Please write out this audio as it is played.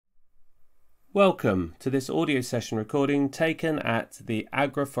Welcome to this audio session recording taken at the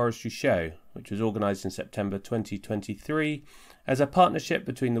Agroforestry Show, which was organised in September 2023 as a partnership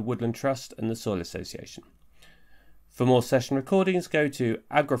between the Woodland Trust and the Soil Association. For more session recordings, go to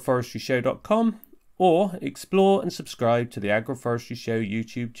agroforestryshow.com or explore and subscribe to the Agroforestry Show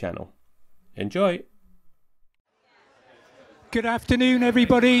YouTube channel. Enjoy! Good afternoon,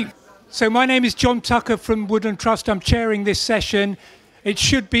 everybody. So my name is John Tucker from Woodland Trust. I'm chairing this session. It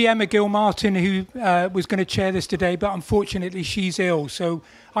should be Emma Gill-Martin who was going to chair this today, but unfortunately she's ill, so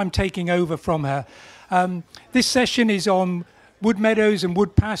I'm taking over from her. This session is on wood meadows and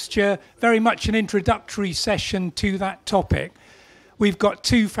wood pasture, very much an introductory session to that topic. We've got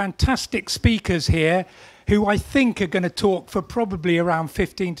two fantastic speakers here who I think are going to talk for probably around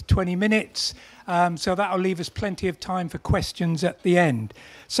 15 to 20 minutes. So that'll leave us plenty of time for questions at the end.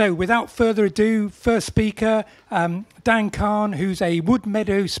 So without further ado, first speaker, Dan Kahn, who's a wood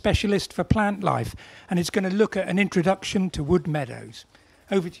meadow specialist for plant life, and is going to look at an introduction to wood meadows.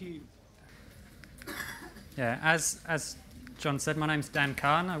 Over to you. Yeah, as John said, my name's Dan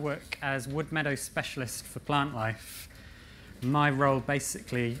Kahn. I work as wood meadow specialist for plant life. My role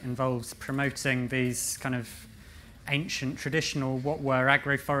basically involves promoting these kind of ancient, traditional, what were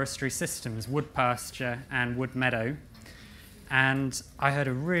agroforestry systems, wood pasture and wood meadow. And I've heard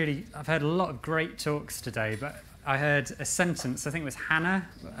a lot of great talks today, but I heard a sentence, I think it was Hannah,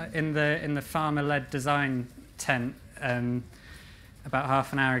 in the farmer-led design tent about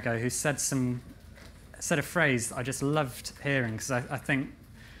half an hour ago, who said a phrase I just loved hearing, because I think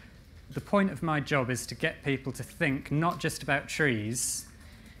the point of my job is to get people to think not just about trees,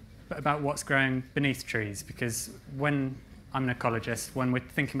 but about what's growing beneath trees, because when I'm an ecologist, when we're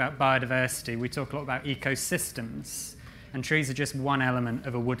thinking about biodiversity, we talk a lot about ecosystems, and trees are just one element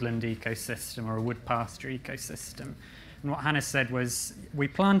of a woodland ecosystem or a wood pasture ecosystem. And what Hannah said was, we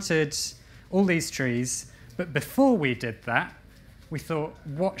planted all these trees, but before we did that, we thought,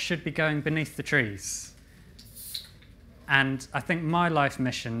 what should be going beneath the trees? And I think my life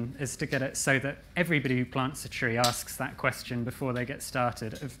mission is to get it so that everybody who plants a tree asks that question before they get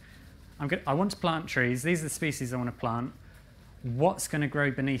started of, I want to plant trees, these are the species I want to plant, what's going to grow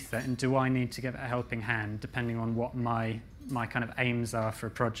beneath it, and do I need to give it a helping hand, depending on what my kind of aims are for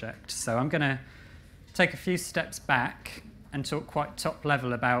a project. So I'm going to take a few steps back and talk quite top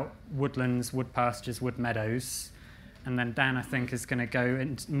level about woodlands, wood pastures, wood meadows, and then Dan, I think, is going to go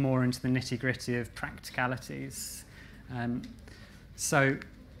more into the nitty-gritty of practicalities. So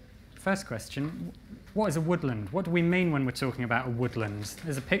first question, what is a woodland? What do we mean when we're talking about a woodland?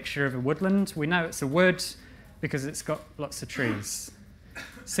 There's a picture of a woodland. We know it's a wood because it's got lots of trees.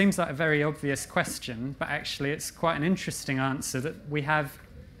 Seems like a very obvious question, but actually it's quite an interesting answer that we have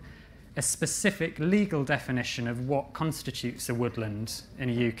a specific legal definition of what constitutes a woodland in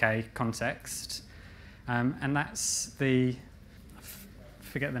a UK context. And that's I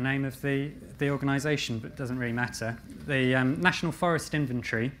forget the name of the organisation, but it doesn't really matter. The National Forest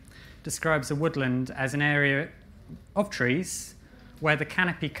Inventory describes a woodland as an area of trees where the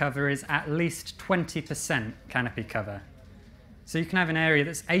canopy cover is at least 20% canopy cover. So you can have an area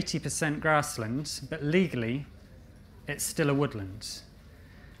that's 80% grassland, but legally it's still a woodland.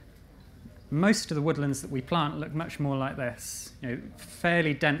 Most of the woodlands that we plant look much more like this,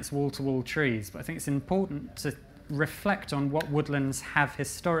 fairly dense wall-to-wall trees, but I think it's important to reflect on what woodlands have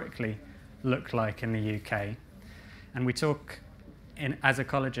historically looked like in the UK. And we talk as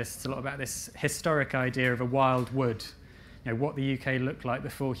ecologists a lot about this historic idea of a wild wood, what the UK looked like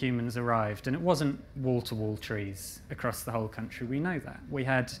before humans arrived. And it wasn't wall-to-wall trees across the whole country, we know that. We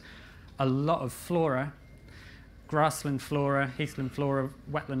had a lot of flora, grassland flora, heathland flora,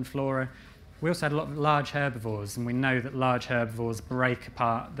 wetland flora. We also had a lot of large herbivores, and we know that large herbivores break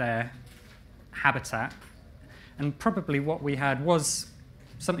apart their habitat. And probably what we had was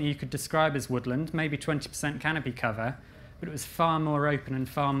something you could describe as woodland, maybe 20% canopy cover, but it was far more open and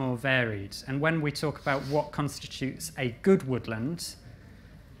far more varied. And when we talk about what constitutes a good woodland,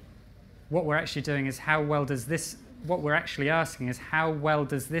 what we're actually doing is what we're actually asking is how well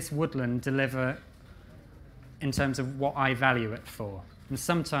does this woodland deliver in terms of what I value it for? And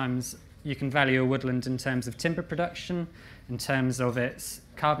sometimes you can value a woodland in terms of timber production, in terms of its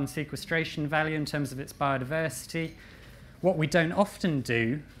carbon sequestration value, in terms of its biodiversity. What we don't often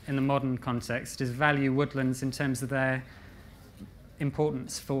do in the modern context is value woodlands in terms of their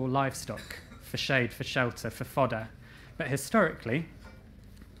importance for livestock, for shade, for shelter, for fodder. But historically,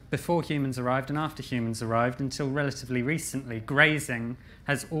 before humans arrived and after humans arrived, until relatively recently, grazing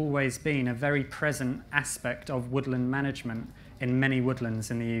has always been a very present aspect of woodland management in many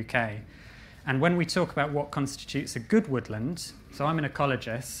woodlands in the UK. And when we talk about what constitutes a good woodland, so I'm an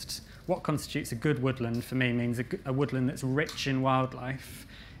ecologist, what constitutes a good woodland for me means a woodland that's rich in wildlife.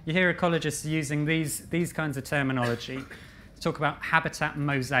 You hear ecologists using these kinds of terminology. They talk about habitat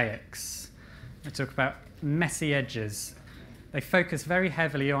mosaics. They talk about messy edges. They focus very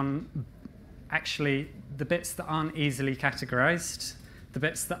heavily on actually the bits that aren't easily categorized, the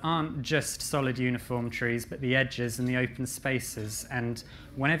bits that aren't just solid uniform trees, but the edges and the open spaces. And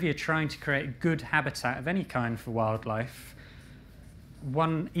whenever you're trying to create good habitat of any kind for wildlife,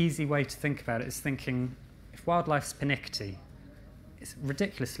 one easy way to think about it is thinking, if wildlife's pernickety, it's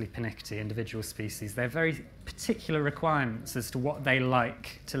ridiculously pernickety, individual species. They have very particular requirements as to what they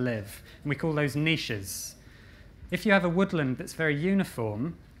like to live, and we call those niches. If you have a woodland that's very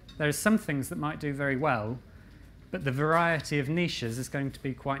uniform, there are some things that might do very well, but the variety of niches is going to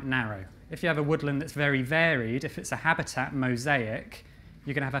be quite narrow. If you have a woodland that's very varied, if it's a habitat mosaic,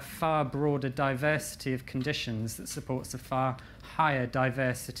 you're going to have a far broader diversity of conditions that supports a far higher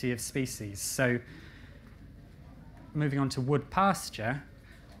diversity of species. So, moving on to wood pasture,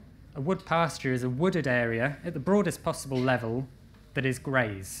 a wood pasture is a wooded area at the broadest possible level that is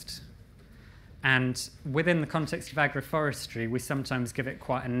grazed. And within the context of agroforestry, we sometimes give it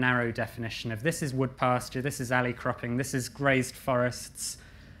quite a narrow definition of this is wood pasture, this is alley cropping, this is grazed forests.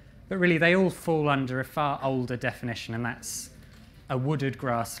 But really, they all fall under a far older definition, and that's a wooded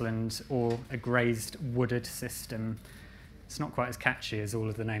grassland or a grazed wooded system. It's not quite as catchy as all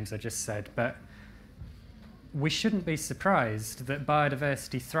of the names I just said, but we shouldn't be surprised that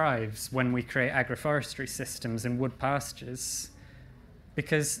biodiversity thrives when we create agroforestry systems and wood pastures,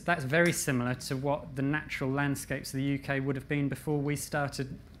 because that's very similar to what the natural landscapes of the UK would have been before we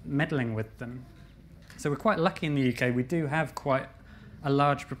started meddling with them. So we're quite lucky in the UK. We do have quite a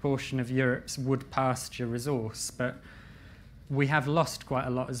large proportion of Europe's wood pasture resource, but we have lost quite a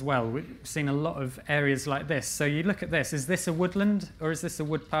lot as well. We've seen a lot of areas like this. So you look at this, is this a woodland or is this a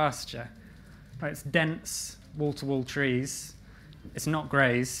wood pasture? Right, it's dense, wall-to-wall trees. It's not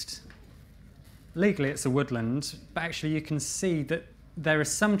grazed. Legally, it's a woodland, but actually you can see that there are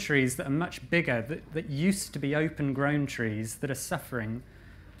some trees that are much bigger, that used to be open-grown trees, that are suffering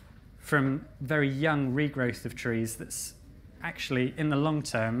from very young regrowth of trees that's actually, in the long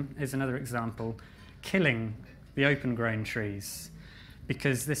term, is another example, killing the open-grown trees,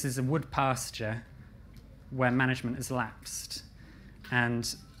 because this is a wood pasture where management has lapsed.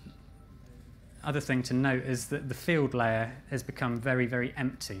 And other thing to note is that the field layer has become very, very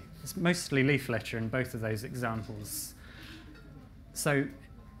empty. It's mostly leaf litter in both of those examples. So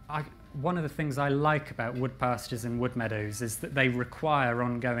one of the things I like about wood pastures and wood meadows is that they require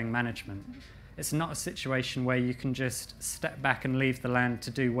ongoing management. It's not a situation where you can just step back and leave the land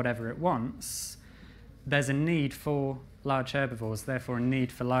to do whatever it wants. There's a need for large herbivores, therefore a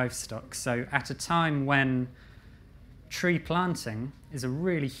need for livestock. So at a time when tree planting is a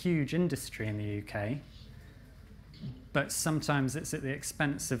really huge industry in the UK, but sometimes it's at the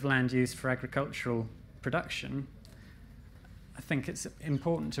expense of land used for agricultural production, I think it's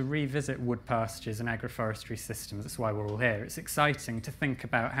important to revisit wood pastures and agroforestry systems. That's why we're all here. It's exciting to think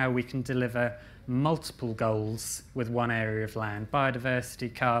about how we can deliver multiple goals with one area of land,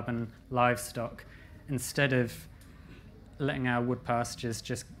 biodiversity, carbon, livestock, instead of letting our wood pastures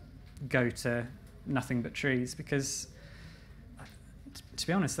just go to nothing but trees, because to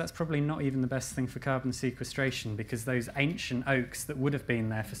be honest, that's probably not even the best thing for carbon sequestration, because those ancient oaks that would have been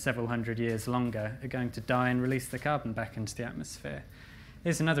there for several hundred years longer are going to die and release the carbon back into the atmosphere.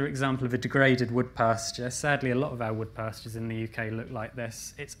 Here's another example of a degraded wood pasture. Sadly, a lot of our wood pastures in the UK look like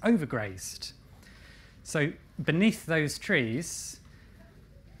this. It's overgrazed. So beneath those trees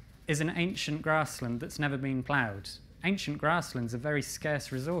is an ancient grassland that's never been ploughed. Ancient grassland's a very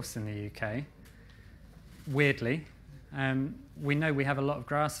scarce resource in the UK, weirdly. We know we have a lot of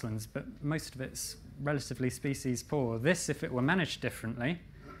grasslands, but most of it's relatively species poor. This, if it were managed differently,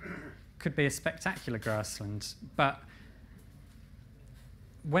 could be a spectacular grassland. But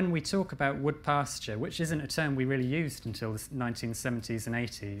when we talk about wood pasture, which isn't a term we really used until the 1970s and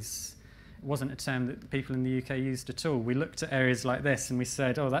 80s, it wasn't a term that people in the UK used at all. We looked at areas like this and we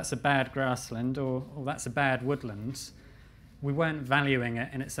said, oh, that's a bad grassland, or that's a bad woodland. We weren't valuing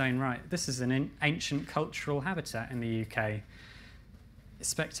it in its own right. This is an ancient cultural habitat in the UK. It's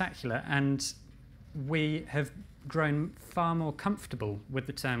spectacular, and we have grown far more comfortable with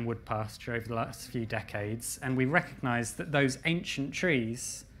the term wood pasture over the last few decades, and we recognise that those ancient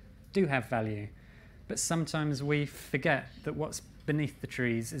trees do have value. But sometimes we forget that what's beneath the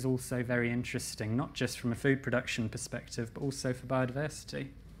trees is also very interesting, not just from a food production perspective, but also for biodiversity.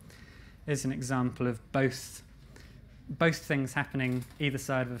 Here's an example of both things happening either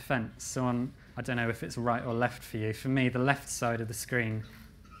side of a fence. So on, I don't know if it's right or left for you. For me, the left side of the screen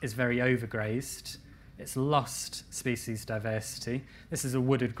is very overgrazed. It's lost species diversity. This is a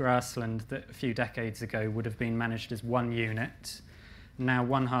wooded grassland that a few decades ago would have been managed as one unit. Now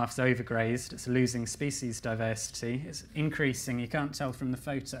one half's overgrazed, it's losing species diversity. It's increasing, you can't tell from the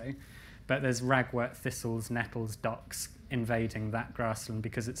photo, but there's ragwort, thistles, nettles, docks invading that grassland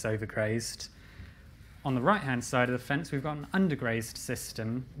because it's overgrazed. On the right-hand side of the fence, we've got an undergrazed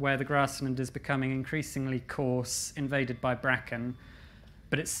system where the grassland is becoming increasingly coarse, invaded by bracken,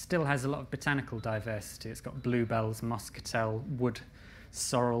 but it still has a lot of botanical diversity. It's got bluebells, muscatel, wood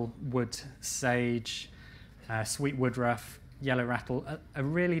sorrel, wood sage, sweet woodruff, yellow rattle, a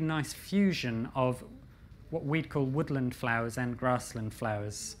really nice fusion of what we'd call woodland flowers and grassland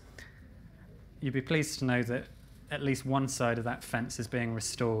flowers. You'd be pleased to know that at least one side of that fence is being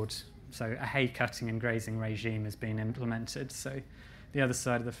restored. So a hay cutting and grazing regime has been implemented. So the other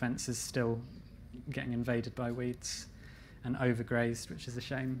side of the fence is still getting invaded by weeds and overgrazed, which is a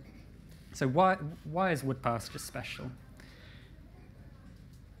shame. So why is wood pasture special?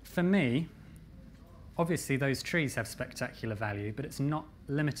 For me, obviously those trees have spectacular value, but it's not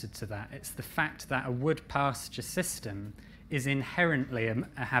limited to that. It's the fact that a wood pasture system is inherently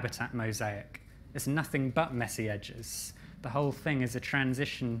a habitat mosaic. It's nothing but messy edges. The whole thing is a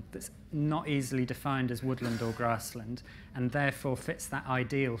transition that's not easily defined as woodland or grassland, and therefore fits that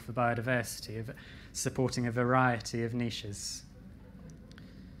ideal for biodiversity of supporting a variety of niches.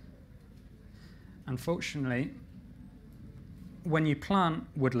 Unfortunately, when you plant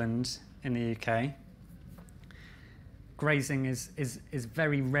woodland in the UK, grazing is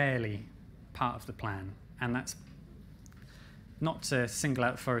very rarely part of the plan, and that's not to single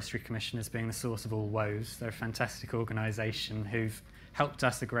out the Forestry Commission as being the source of all woes. They're a fantastic organisation who've helped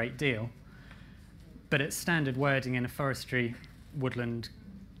us a great deal. But it's standard wording in a forestry woodland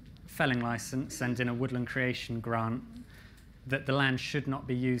felling licence and in a woodland creation grant that the land should not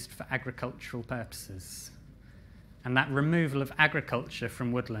be used for agricultural purposes. And that removal of agriculture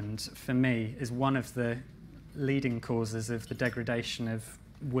from woodland, for me, is one of the leading causes of the degradation of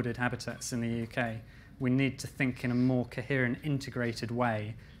wooded habitats in the UK. We need to think in a more coherent, integrated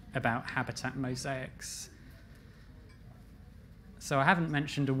way about habitat mosaics. So I haven't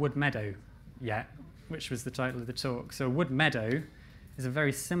mentioned a wood meadow yet, which was the title of the talk. So a wood meadow is a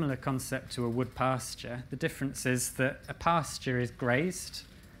very similar concept to a wood pasture. The difference is that a pasture is grazed,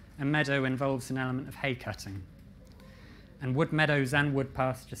 a meadow involves an element of hay cutting. And wood meadows and wood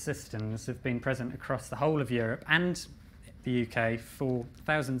pasture systems have been present across the whole of Europe and the UK for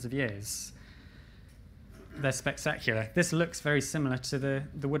thousands of years. They're spectacular. This looks very similar to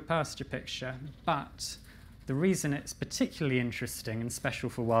the wood pasture picture, but the reason it's particularly interesting and special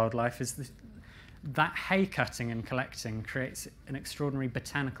for wildlife is that hay cutting and collecting creates an extraordinary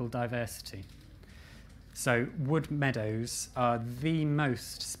botanical diversity. So wood meadows are the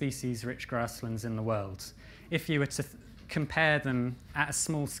most species-rich grasslands in the world. If you were to compare them at a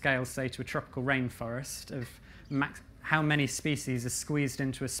small scale, say to a tropical rainforest, of how many species are squeezed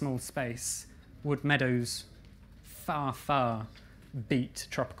into a small space, wood meadows far, far beat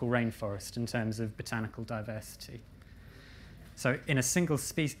tropical rainforest in terms of botanical diversity. So in a single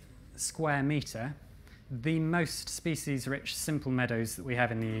square metre, the most species-rich simple meadows that we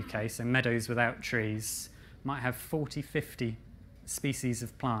have in the UK, so meadows without trees, might have 40, 50 species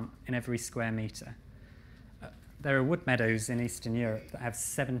of plant in every square metre. There are wood meadows in Eastern Europe that have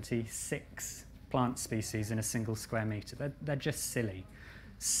 76 plant species in a single square metre. They're just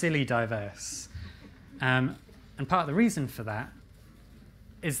silly diverse. And part of the reason for that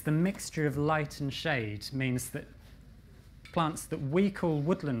is the mixture of light and shade means that plants that we call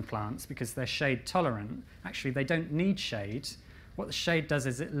woodland plants, because they're shade tolerant, actually they don't need shade. What the shade does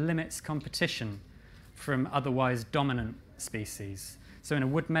is it limits competition from otherwise dominant species. So in a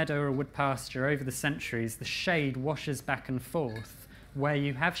wood meadow or a wood pasture, over the centuries, the shade washes back and forth. Where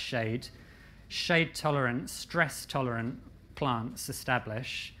you have shade, shade-tolerant, stress-tolerant plants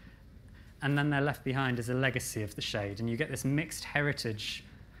establish, and then they're left behind as a legacy of the shade. And you get this mixed heritage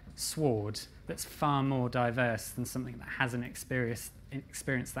sward that's far more diverse than something that hasn't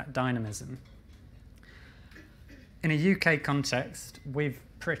experienced that dynamism. In a UK context, we've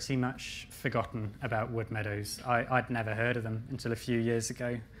pretty much forgotten about wood meadows. I'd never heard of them until a few years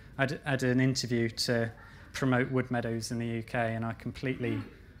ago. I had an interview to promote wood meadows in the UK, and I completely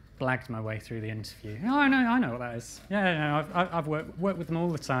blagged my way through the interview. Oh, I know what that is. Yeah, I've worked with them all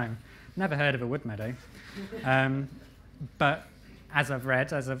the time. Never heard of a wood meadow. But as I've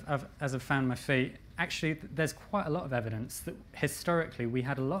read, as I've found my feet, actually there's quite a lot of evidence that historically we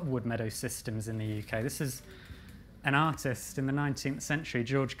had a lot of wood meadow systems in the UK. This is an artist in the 19th century,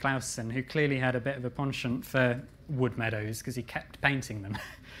 George Clausen, who clearly had a bit of a penchant for wood meadows because he kept painting them.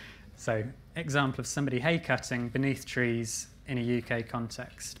 So, example of somebody hay cutting beneath trees in a UK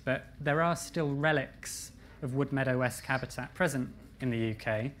context. But there are still relics of wood meadow-esque habitat present in the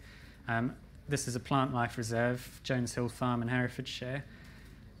UK. This is a plant life reserve, Jones Hill Farm in Herefordshire.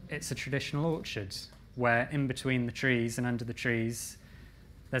 It's a traditional orchard where in between the trees and under the trees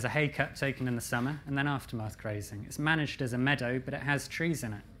there's a hay cut taken in the summer and then aftermath grazing. It's managed as a meadow, but it has trees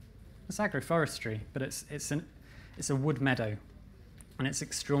in it. It's agroforestry, but it's a wood meadow, and it's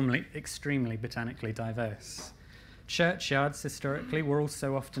extremely botanically diverse. Churchyards, historically, were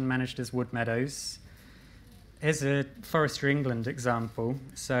also often managed as wood meadows. Here's a Forestry England example.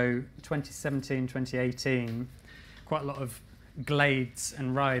 So 2017, 2018, quite a lot of glades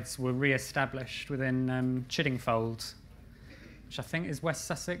and rides were re-established within Chiddingfold, which I think is West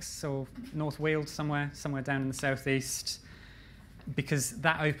Sussex or North Weald, somewhere down in the southeast, because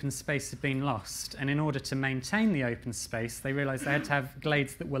that open space had been lost. And in order to maintain the open space, they realised they had to have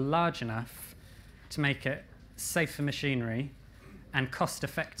glades that were large enough to make it safe for machinery and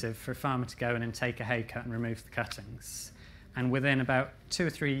cost-effective for a farmer to go in and take a hay cut and remove the cuttings. And within about 2 or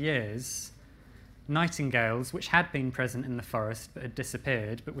 3 years, nightingales, which had been present in the forest but had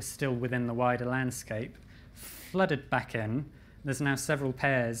disappeared but were still within the wider landscape, flooded back in. There's now several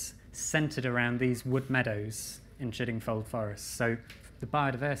pairs centred around these wood meadows in Chiddingfold Forest. So the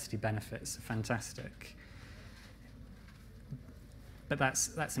biodiversity benefits are fantastic. But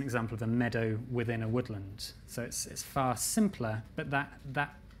that's an example of a meadow within a woodland. So it's far simpler, but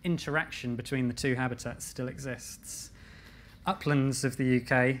that interaction between the two habitats still exists. Uplands of the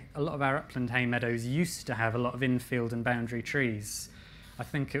UK, a lot of our upland hay meadows used to have a lot of infield and boundary trees. I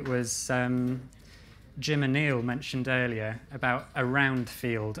think it was Jim O'Neill mentioned earlier about around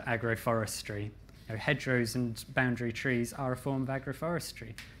field agroforestry. Hedgerows and boundary trees are a form of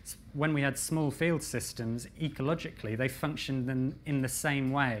agroforestry. When we had small field systems, ecologically, they functioned in the same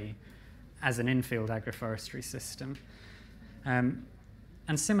way as an infield agroforestry system. And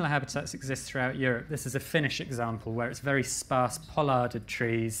similar habitats exist throughout Europe. This is a Finnish example where it's very sparse pollarded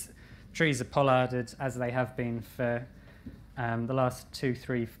trees. Trees are pollarded as they have been for the last 2,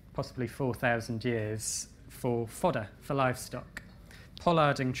 3, possibly 4,000 years for fodder for livestock.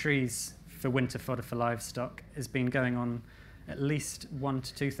 Pollarding trees for winter fodder for livestock has been going on at least 1,000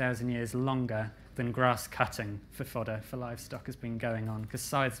 to 2,000 years longer than grass cutting for fodder for livestock has been going on, because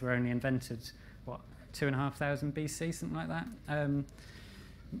scythes were only invented, 2,500 BC, something like that,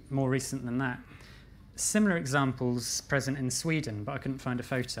 more recent than that. Similar examples present in Sweden, but I couldn't find a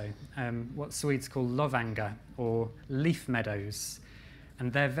photo. What Swedes call lovangar, or leaf meadows.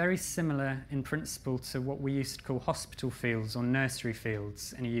 And they're very similar in principle to what we used to call hospital fields or nursery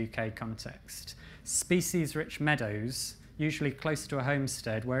fields in a UK context. Species-rich meadows, usually close to a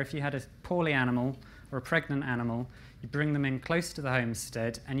homestead, where if you had a poorly animal or a pregnant animal, you bring them in close to the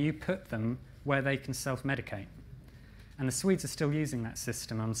homestead and you put them where they can self-medicate. And the Swedes are still using that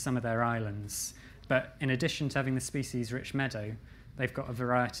system on some of their islands. But in addition to having the species-rich meadow, they've got a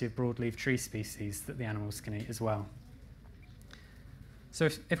variety of broadleaf tree species that the animals can eat as well. So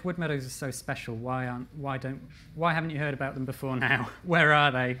if wood meadows are so special, why haven't you heard about them before now? Where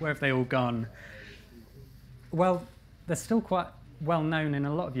are they? Where have they all gone? Well, they're still quite well known in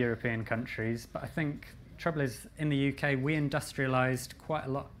a lot of European countries, but I think the trouble is in the UK we industrialised quite a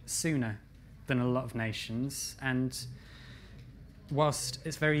lot sooner than a lot of nations, and whilst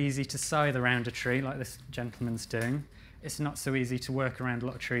it's very easy to scythe around a tree like this gentleman's doing, it's not so easy to work around a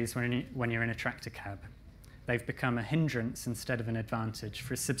lot of trees when you're in a tractor cab. They've become a hindrance instead of an advantage.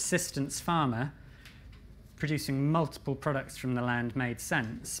 For a subsistence farmer, producing multiple products from the land made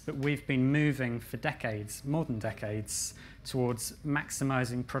sense, but we've been moving for decades, more than decades, towards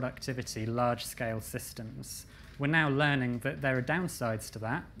maximising productivity, large-scale systems. We're now learning that there are downsides to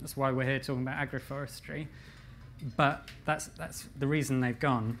that. That's why we're here talking about agroforestry. But that's the reason they've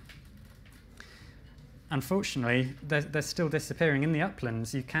gone. Unfortunately, they're still disappearing. In the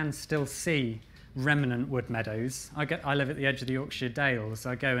uplands, you can still see remnant wood meadows. I live at the edge of the Yorkshire Dales.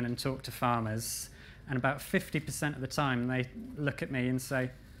 I go in and talk to farmers, and about 50% of the time they look at me and say,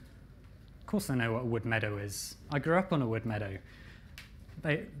 of course I know what a wood meadow is. I grew up on a wood meadow.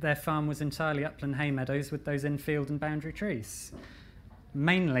 Their farm was entirely upland hay meadows with those infield and boundary trees.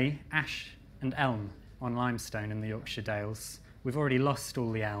 Mainly ash and elm on limestone in the Yorkshire Dales. We've already lost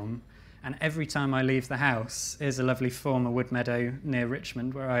all the elm, and every time I leave the house, here's a lovely former wood meadow near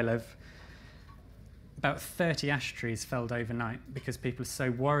Richmond where I live. About 30 ash trees felled overnight because people are so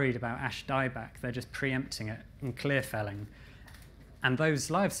worried about ash dieback, they're just preempting it and clear felling. And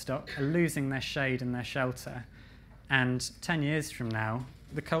those livestock are losing their shade and their shelter. And 10 years from now,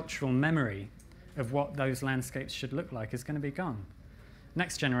 the cultural memory of what those landscapes should look like is going to be gone.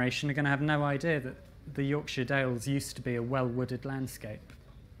 Next generation are going to have no idea that the Yorkshire Dales used to be a well-wooded landscape.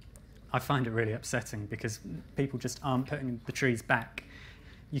 I find it really upsetting because people just aren't putting the trees back.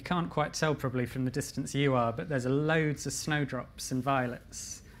 You can't quite tell probably from the distance you are, but there's loads of snowdrops and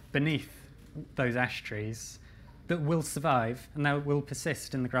violets beneath those ash trees that will survive and they will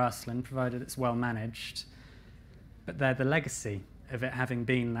persist in the grassland provided it's well managed. But they're the legacy of it having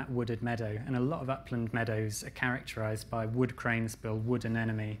been that wooded meadow, and a lot of upland meadows are characterised by wood cranesbill, wood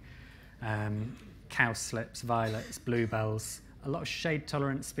anemone, cowslips, violets, bluebells, a lot of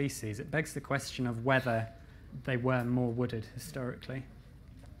shade-tolerant species. It begs the question of whether they were more wooded historically.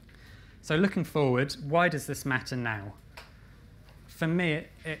 So looking forward, why does this matter now? For me,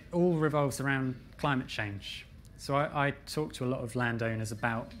 it all revolves around climate change. So I talk to a lot of landowners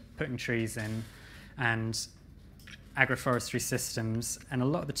about putting trees in and agroforestry systems, and a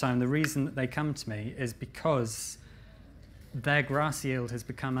lot of the time the reason that they come to me is because their grass yield has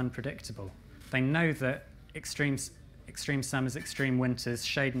become unpredictable. They know that extreme summers, extreme winters,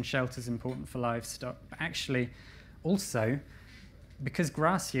 shade and shelter is important for livestock, but actually also because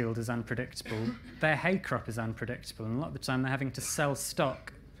grass yield is unpredictable, their hay crop is unpredictable, and a lot of the time they're having to sell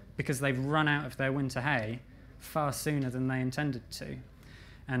stock because they've run out of their winter hay far sooner than they intended to.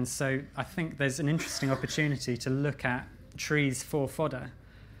 And so I think there's an interesting opportunity to look at trees for fodder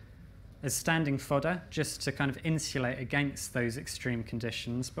as standing fodder, just to kind of insulate against those extreme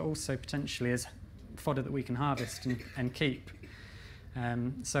conditions, but also potentially as fodder that we can harvest and keep.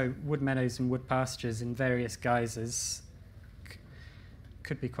 So wood meadows and wood pastures in various guises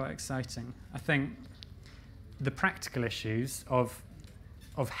could be quite exciting. I think the practical issues of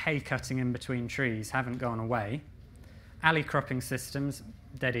hay cutting in between trees haven't gone away. Alley cropping systems,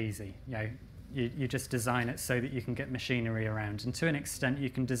 dead easy. You just design it so that you can get machinery around, and to an extent you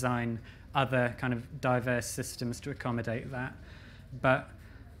can design other kind of diverse systems to accommodate that. But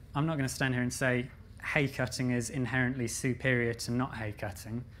I'm not going to stand here and say hay cutting is inherently superior to not hay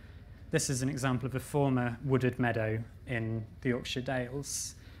cutting. This is an example of a former wooded meadow in the Yorkshire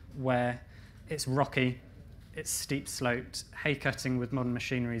Dales where it's rocky, it's steep sloped. Hay cutting with modern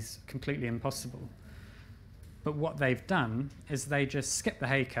machinery is completely impossible. But what they've done is they just skip the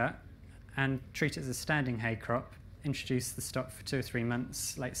hay cut and treat it as a standing hay crop, introduce the stock for 2 or 3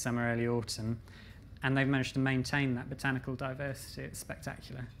 months, late summer, early autumn, and they've managed to maintain that botanical diversity. It's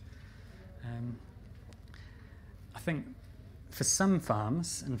spectacular. I think for some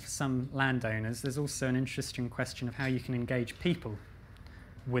farms and for some landowners, there's also an interesting question of how you can engage people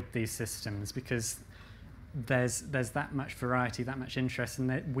with these systems, because there's that much variety, that much interest, and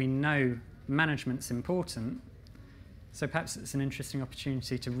that we know management's important. So perhaps it's an interesting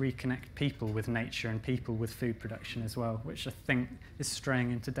opportunity to reconnect people with nature and people with food production as well, which I think is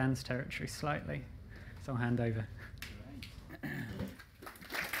straying into Dan's territory slightly. So I'll hand over.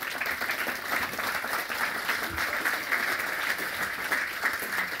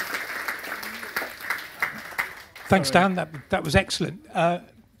 Thanks, Dan. That was excellent.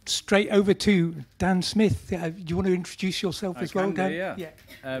 Straight over to Dan Smith. Do you want to introduce yourself as well, Dan? Yeah.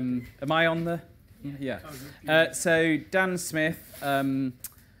 Am I on the... Yeah. So Dan Smith,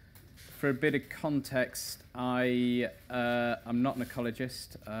 for a bit of context, I'm not an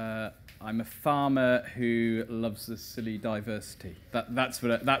ecologist. I'm a farmer who loves the silly diversity. That's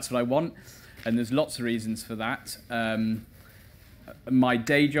what I want, and there's lots of reasons for that. My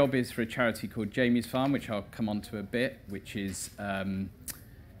day job is for a charity called Jamie's Farm, which I'll come on to a bit, which is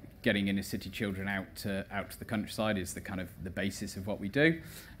getting inner city children out to the countryside is the kind of the basis of what we do,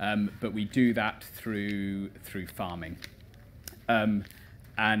 but we do that through farming.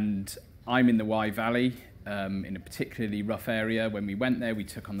 And I'm in the Wye Valley, in a particularly rough area. When we went there, we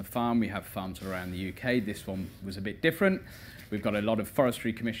took on the farm. We have farms all around the UK. This one was a bit different. We've got a lot of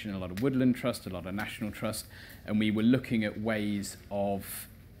Forestry Commission, a lot of Woodland Trust, a lot of National Trust, and we were looking at ways of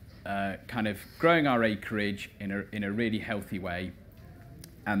kind of growing our acreage in a really healthy way,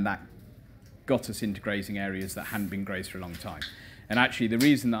 and that got us into grazing areas that hadn't been grazed for a long time. And actually the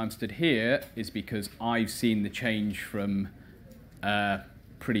reason that I'm stood here is because I've seen the change from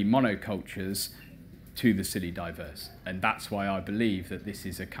pretty monocultures to the silly diverse, and that's why I believe that this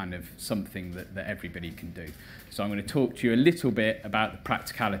is a kind of something that everybody can do. So I'm going to talk to you a little bit about the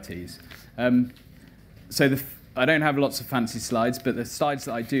practicalities. So I don't have lots of fancy slides, but the slides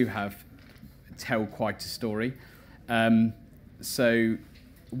that I do have tell quite a story. So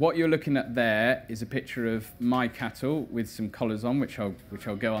what you're looking at there is a picture of my cattle with some collars on, which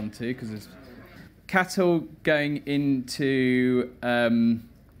I'll go on to, because there's cattle going into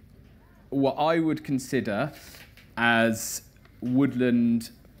what I would consider as woodland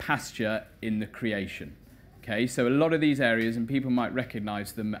pasture in the creation. Okay, so a lot of these areas, and people might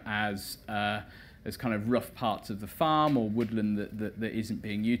recognise them as kind of rough parts of the farm or woodland that isn't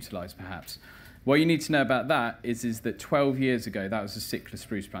being utilised, perhaps. What you need to know about that is that 12 years ago, that was a sickler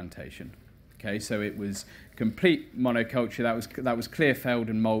spruce plantation. Okay, so it was complete monoculture. That was clear felled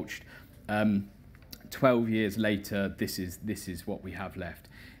and mulched. 12 years later, this is what we have left.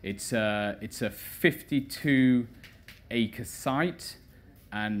 It's a 52-acre site,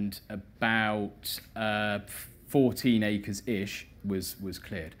 and about 14 acres-ish was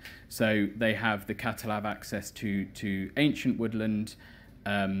cleared. So the cattle have access to ancient woodland,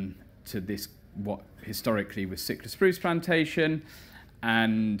 to this what historically was sickler spruce plantation,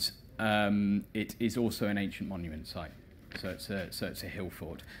 and it is also an ancient monument site. So it's a hill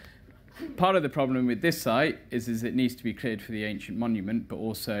fort. Part of the problem with this site is it needs to be cleared for the ancient monument, but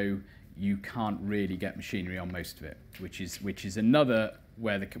also you can't really get machinery on most of it, which is another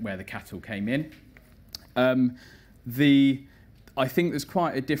where the cattle came in. I think there's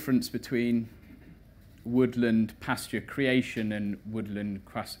quite a difference between woodland pasture creation and woodland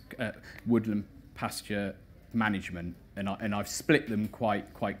pasture management, and I've split them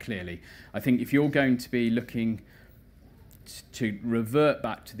quite clearly. I think if you're going to be looking to revert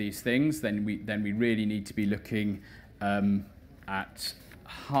back to these things, then we really need to be looking at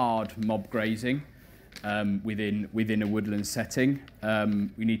hard mob grazing within a woodland setting.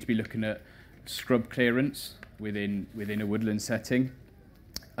 We need to be looking at scrub clearance within a woodland setting,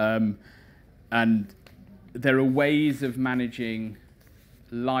 and there are ways of managing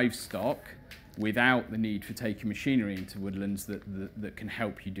livestock without the need for taking machinery into woodlands that can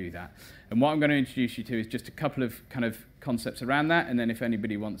help you do that. And what I'm going to introduce you to is just a couple of kind of concepts around that, and then if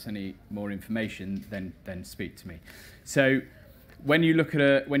anybody wants any more information, then speak to me. So when you look at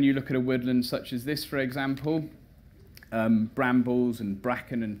a woodland such as this, for example, brambles and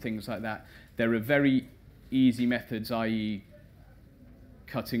bracken and things like that, there are very easy methods, i.e.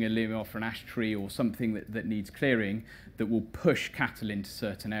 cutting a limb off an ash tree or something that needs clearing, that will push cattle into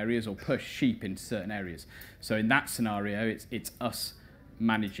certain areas or push sheep into certain areas. So in that scenario, it's us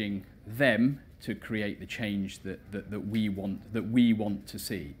managing them to create the change that we want to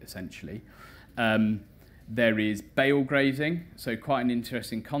see, essentially. There is bale grazing, so quite an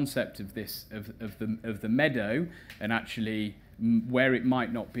interesting concept of this of the meadow, and actually where it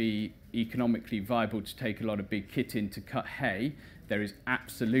might not be economically viable to take a lot of big kit in to cut hay, there is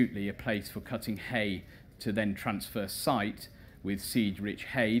absolutely a place for cutting hay to then transfer site with seed-rich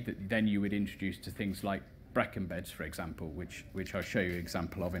hay that then you would introduce to things like bracken beds, for example, which I'll show you an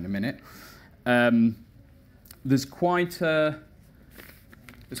example of in a minute. There's quite a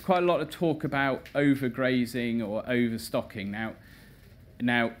lot of talk about overgrazing or overstocking.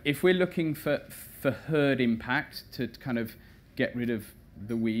 Now, if we're looking for herd impact, to kind of get rid of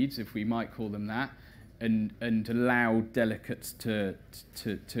the weeds, if we might call them that, and allow delicates to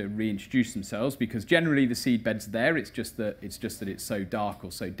reintroduce themselves, because generally the seed bed's there. It's just that it's so dark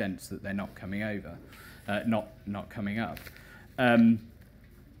or so dense that they're not coming over, not coming up.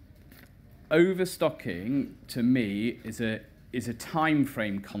 Overstocking to me is a time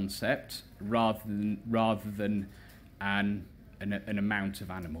frame concept rather than an amount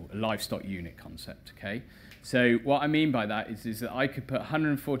of animal, a livestock unit concept. Okay, so what I mean by that is that I could put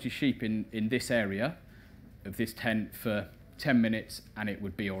 140 sheep in this area of this tent for 10 minutes and it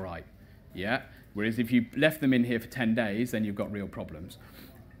would be all right. Yeah. Whereas if you left them in here for 10 days, then you've got real problems.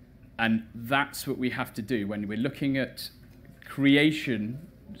 And that's what we have to do when we're looking at creation.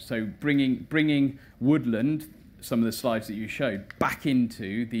 So bringing woodland, some of the slides that you showed, back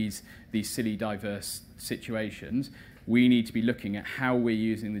into these silly diverse situations, we need to be looking at how we're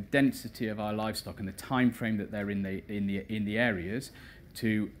using the density of our livestock and the time frame that they're in the areas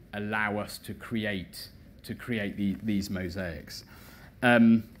to allow us to create these mosaics.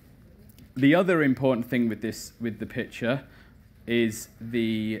 The other important thing with the picture is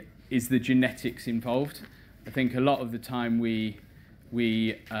the genetics involved. I think a lot of the time we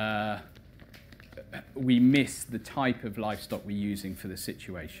miss the type of livestock we're using for the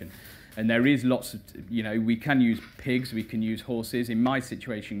situation. And there is lots of, we can use pigs, we can use horses. In my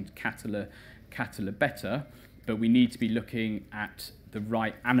situation, cattle are better, but we need to be looking at the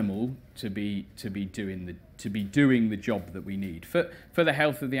right animal to be doing the job that we need for the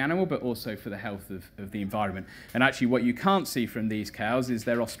health of the animal, but also for the health of the environment. And actually, what you can't see from these cows is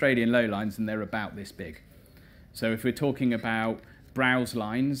they're Australian lowlines, and they're about this big. So if we're talking about browse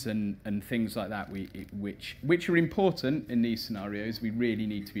lines and things like that, which are important in these scenarios, we really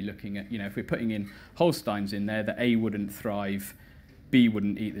need to be looking at, if we're putting in Holsteins in there, that A wouldn't thrive, B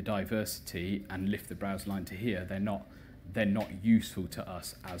wouldn't eat the diversity and lift the browse line to here, they're they're not useful to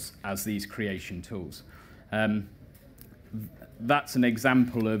us as these creation tools. That's an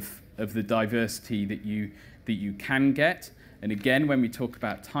example of the diversity that you can get. And again, when we talk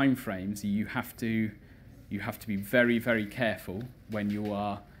about time frames, you have to be very, very careful when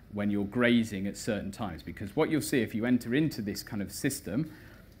you're grazing at certain times, because what you'll see if you enter into this kind of system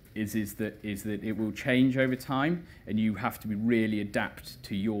is that it will change over time, and you have to really adapt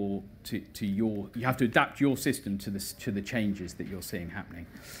to you have to adapt your system to the changes that you're seeing happening.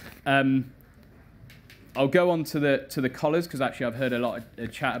 I'll go on to the collars, because actually I've heard a lot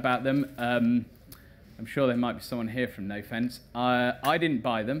of chat about them. I'm sure there might be someone here from No Fence. I didn't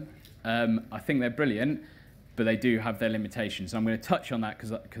buy them. I think they're brilliant, but they do have their limitations. I'm going to touch on that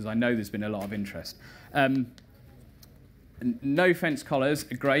because I know there's been a lot of interest. No Fence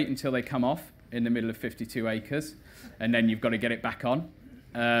collars are great until they come off in the middle of 52 acres, and then you've got to get it back on.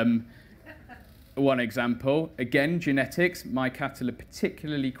 One example, again, genetics. My cattle are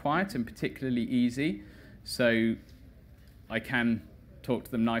particularly quiet and particularly easy, so I can talk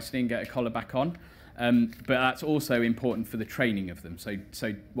to them nicely and get a collar back on. But that's also important for the training of them. So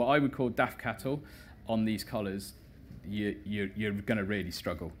what I would call daft cattle on these collars, you're going to really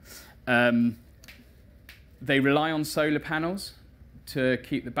struggle. They rely on solar panels to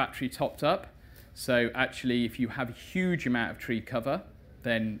keep the battery topped up. So actually, if you have a huge amount of tree cover,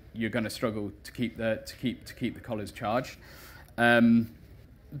 then you're going to struggle to keep the collars charged. In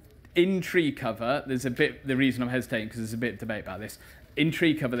tree cover, the reason I'm hesitating, because there's a bit of debate about this. In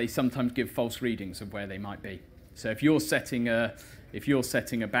tree cover, they sometimes give false readings of where they might be. So if you're setting a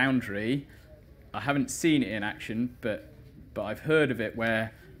boundary, I haven't seen it in action, but I've heard of it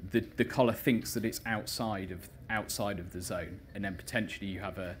where the collar thinks that it's outside of the zone, and then potentially you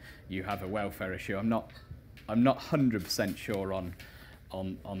have a welfare issue. I'm not 100% sure on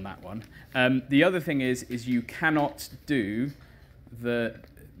that one. The other thing is you cannot do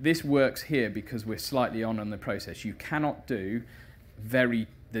this works here because we're slightly on the process. You cannot do the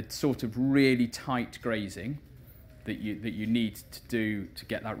sort of really tight grazing that you need to do to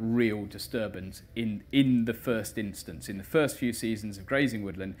get that real disturbance in the first instance. In the first few seasons of grazing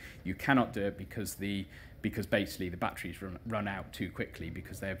woodland, you cannot do it because basically the batteries run out too quickly,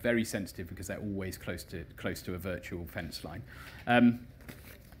 because they're very sensitive, because they're always close to a virtual fence line.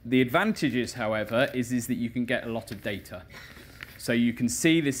 The advantages, however, is that you can get a lot of data. So you can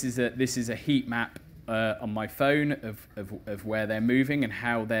see this is a heat map on my phone of where they're moving and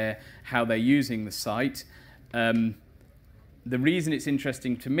how they're using the site. The reason it's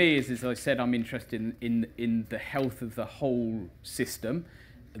interesting to me is, as I said, I'm interested in the health of the whole system,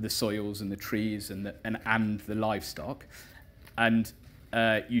 the soils and the trees and the livestock, and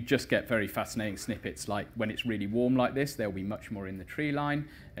you just get very fascinating snippets. Like when it's really warm like this, there'll be much more in the tree line,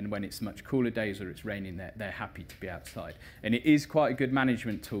 and when it's much cooler days or it's raining, they're happy to be outside. And it is quite a good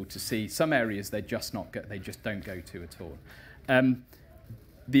management tool to see some areas they just don't go to at all.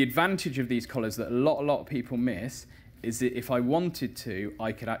 The advantage of these collars that a lot of people miss is that if I wanted to,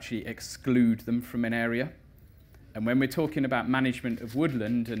 I could actually exclude them from an area. And when we're talking about management of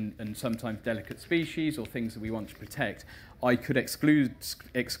woodland and sometimes delicate species or things that we want to protect, I could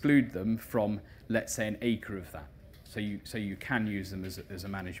exclude them from, let's say, an acre of that. So you can use them as a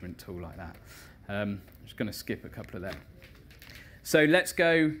management tool like that. I'm just going to skip a couple of them. So let's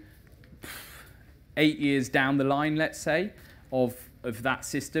go 8 years down the line, let's say, of that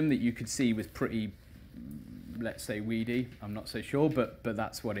system that you could see was pretty, let's say, weedy. I'm not so sure, but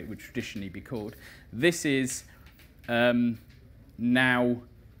that's what it would traditionally be called. This is now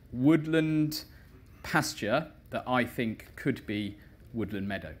woodland pasture that I think could be woodland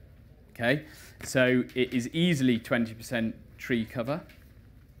meadow. Okay, so it is easily 20% tree cover,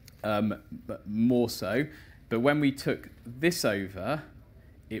 but more so. But when we took this over,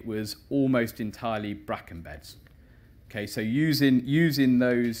 it was almost entirely bracken beds. Okay, so using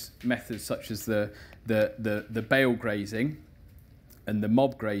those methods such as the bale grazing and the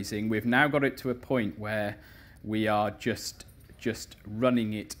mob grazing, we've now got it to a point where we are just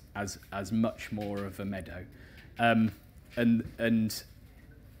running it as much more of a meadow, and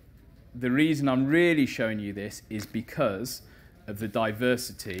the reason I'm really showing you this is because of the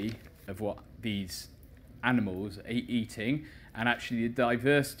diversity of what these animals are eating, and actually the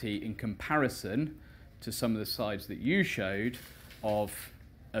diversity in comparison to some of the slides that you showed of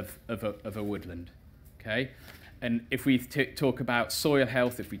a woodland. Okay, and if we talk about soil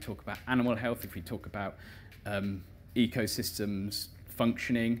health, if we talk about animal health, if we talk about ecosystems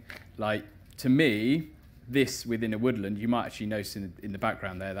functioning, like, to me, this within a woodland, you might actually notice in the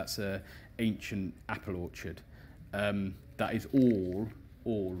background there, that's an ancient apple orchard. That is all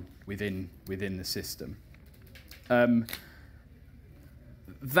within the system. That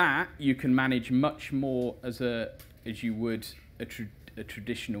you can manage much more as you would a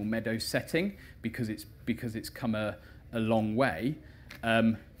traditional meadow setting, because it's come a long way.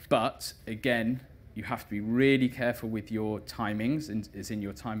 But again, you have to be really careful with your timings, as in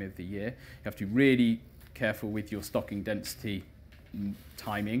your time of the year. You have to be really careful with your stocking density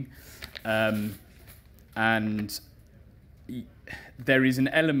timing, and there is an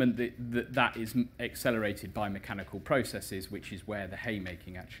element that is accelerated by mechanical processes, which is where the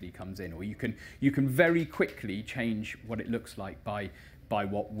haymaking actually comes in. Or you can very quickly change what it looks like by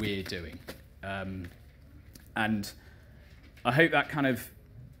what we're doing, and I hope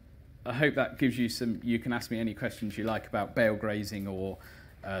that gives you some. You can ask me any questions you like about bale grazing or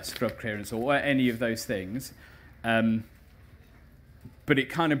scrub clearance or any of those things, but it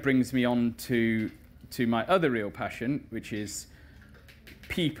kind of brings me on to my other real passion, which is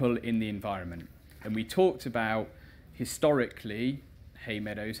people in the environment. And we talked about historically hay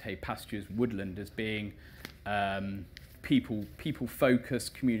meadows, hay pastures, woodland as being people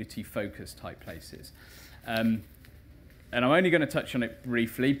focused, community focused type places. And I'm only going to touch on it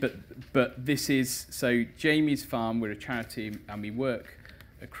briefly, but this is, so Jamie's Farm, we're a charity and we work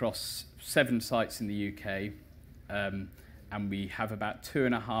across 7 sites in the UK, and we have about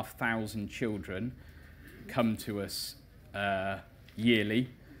 2,500 children come to us yearly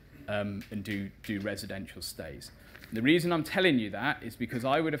and do residential stays. And the reason I'm telling you that is because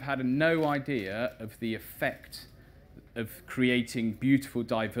I would have had no idea of the effect of creating beautiful,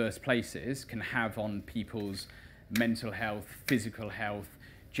 diverse places can have on people's mental health, physical health,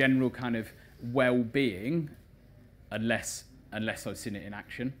 general kind of well-being, unless I've seen it in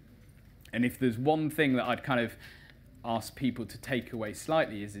action. And if there's one thing that I'd kind of ask people to take away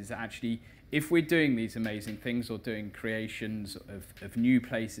slightly is actually, if we're doing these amazing things or doing creations of new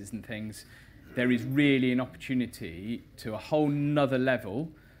places and things, there is really an opportunity to a whole nother level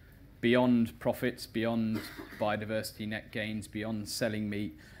beyond profits, beyond biodiversity net gains, beyond selling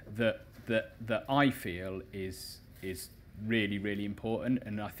meat, that I feel is really, really important.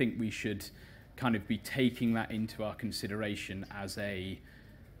 And I think we should kind of be taking that into our consideration as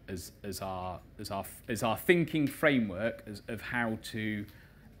our thinking framework of how to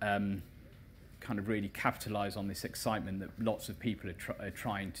kind of really capitalise on this excitement that lots of people are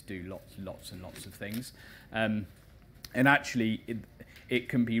trying to do lots and lots of things. And actually, it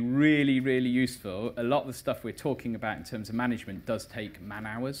can be really, really useful. A lot of the stuff we're talking about in terms of management does take man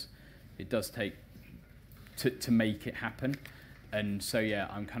hours. It does take to make it happen. And so, yeah,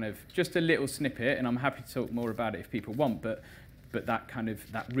 I'm kind of just a little snippet, and I'm happy to talk more about it if people want, but that kind of,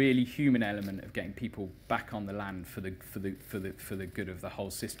 that really human element of getting people back on the land for the good of the whole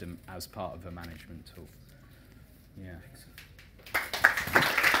system as part of a management tool. Yeah.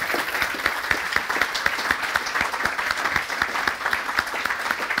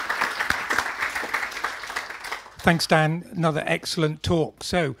 Thanks, Dan. Another excellent talk.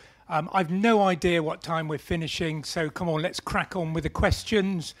 So I've no idea what time we're finishing, so come on, let's crack on with the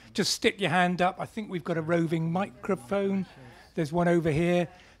questions. Just stick your hand up. I think we've got a roving microphone. There's one over here.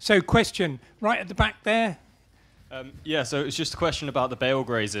 So question, right at the back there. Yeah, so it's just a question about the bale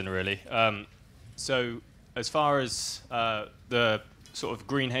grazing, really. So as far as the sort of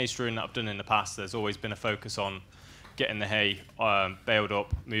green hay strewing that I've done in the past, there's always been a focus on getting the hay baled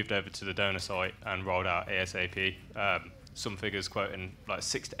up, moved over to the donor site and rolled out ASAP. Some figures quoting like a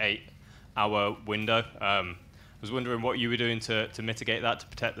 6 to 8 hour window. I was wondering what you were doing to mitigate that, to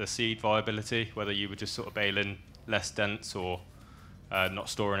protect the seed viability, whether you were just sort of baling less dense or not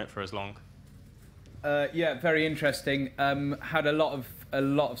storing it for as long. Yeah, very interesting. Had a lot of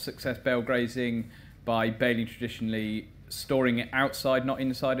success bale grazing by baling traditionally, storing it outside, not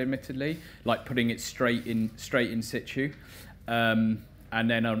inside, admittedly, like putting it straight in situ, and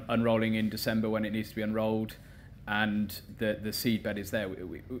then unrolling in December when it needs to be unrolled, and the seed bed is there.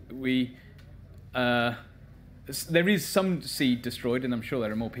 There is some seed destroyed, and I'm sure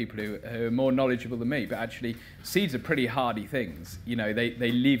there are more people who are more knowledgeable than me. But actually, seeds are pretty hardy things. You know,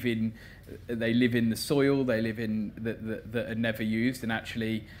 they live in the soil. They live in that are never used. And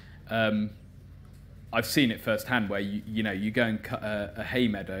actually, I've seen it firsthand where you go and cut a hay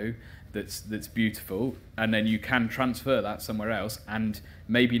meadow that's beautiful, and then you can transfer that somewhere else, and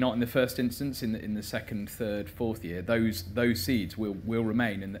maybe not in the first instance, in the second, third, fourth year, those seeds will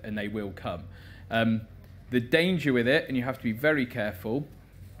remain and they will come. The danger with it, and you have to be very careful,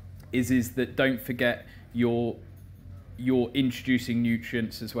 is that don't forget you're introducing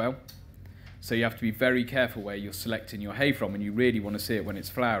nutrients as well. So you have to be very careful where you're selecting your hay from, and you really want to see it when it's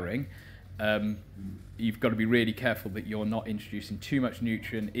flowering. You've got to be really careful that you're not introducing too much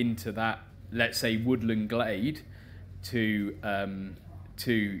nutrient into that, let's say, woodland glade, to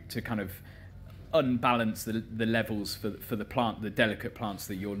kind of unbalance the levels for the plant, the delicate plants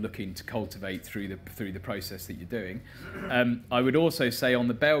that you're looking to cultivate through the process that you're doing. I would also say on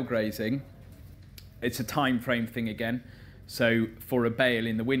the bale grazing, it's a time frame thing again. So for a bale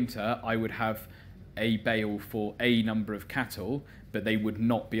in the winter, I would have a bale for a number of cattle, but they would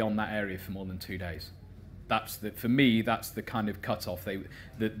not be on that area for more than 2 days. For me, that's the kind of cut-off.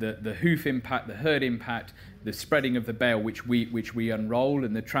 The hoof impact, the herd impact, the spreading of the bale, which we unroll,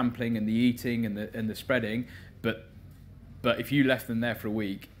 and the trampling and the eating and the spreading. But if you left them there for a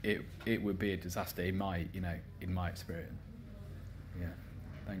week, it would be a disaster in my experience. Yeah.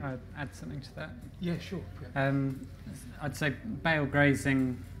 Thank you. I'd add something to that. Yeah, sure. I'd say bale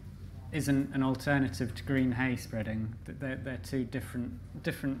grazing isn't an alternative to green hay spreading. They're two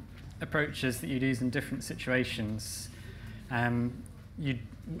different approaches that you'd use in different situations.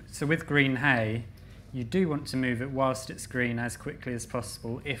 So with green hay, you do want to move it whilst it's green as quickly as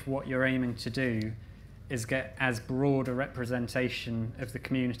possible if what you're aiming to do is get as broad a representation of the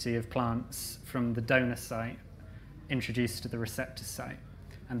community of plants from the donor site introduced to the receptor site.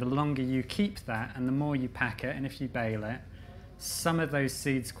 And the longer you keep that and the more you pack it, and if you bale it, some of those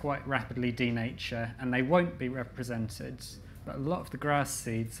seeds quite rapidly denature and they won't be represented. But a lot of the grass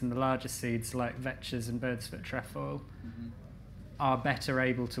seeds and the larger seeds like vetches and bird's foot trefoil are better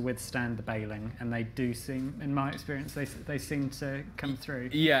able to withstand the baling, and they do seem, in my experience, they seem to come through.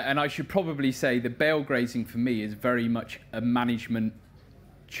 Yeah, and I should probably say the bale grazing for me is very much a management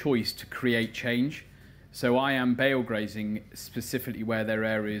choice to create change. So I am bale grazing specifically where there are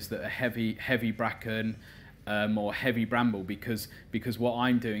areas that are heavy bracken or heavy bramble, because what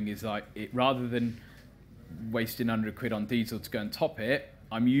I'm doing is rather than wasting £100 on diesel to go and top it,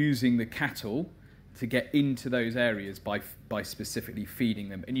 I'm using the cattle to get into those areas by specifically feeding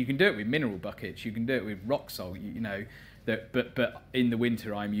them. And you can do it with mineral buckets, you can do it with rock salt, but in the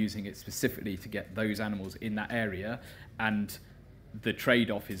winter I'm using it specifically to get those animals in that area. And the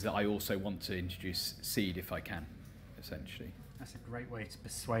trade-off is that I also want to introduce seed if I can, essentially. That's a great way to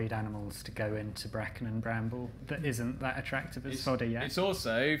persuade animals to go into bracken and bramble that isn't that attractive as fodder yet. It's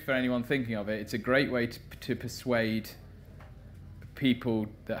also, for anyone thinking of it, it's a great way to persuade people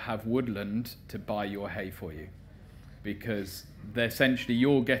that have woodland to buy your hay for you, because essentially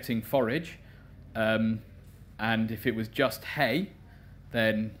you're getting forage, and if it was just hay,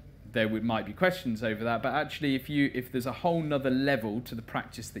 then there might be questions over that. But actually, if there's a whole nother level to the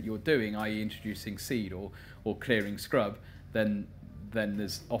practice that you're doing, i.e. introducing seed or clearing scrub, then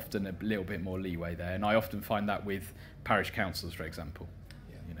there's often a little bit more leeway there. And I often find that with parish councils, for example.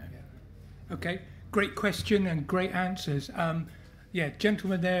 Yeah. Okay, great question and great answers.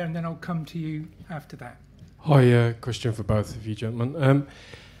 Gentleman there, and then I'll come to you after that. Hi, Christian for both of you gentlemen.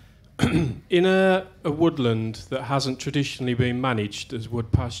 In a woodland that hasn't traditionally been managed as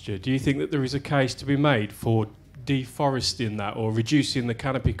wood pasture, do you think that there is a case to be made for deforesting that or reducing the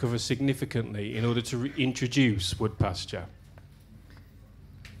canopy cover significantly in order to introduce wood pasture?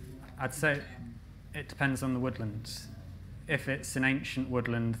 I'd say it depends on the woodland. If it's an ancient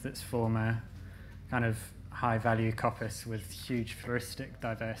woodland that's former kind of high-value coppice with huge floristic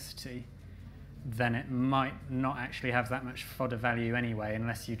diversity, then it might not actually have that much fodder value anyway,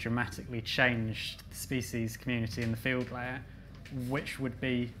 unless you dramatically changed the species community in the field layer, which would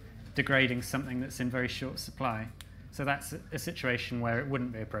be degrading something that's in very short supply. So that's a situation where it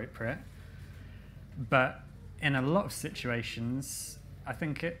wouldn't be appropriate. But in a lot of situations, I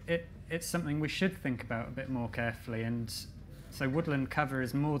think it's something we should think about a bit more carefully. And so woodland cover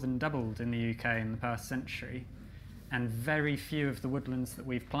has more than doubled in the UK in the past century, and very few of the woodlands that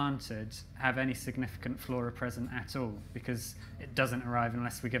we've planted have any significant flora present at all, because it doesn't arrive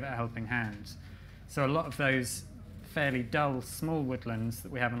unless we give it a helping hand. So a lot of those fairly dull, small woodlands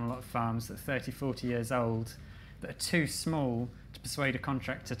that we have on a lot of farms that are 30, 40 years old, that are too small to persuade a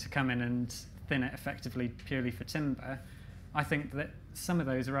contractor to come in and thin it effectively purely for timber, I think that some of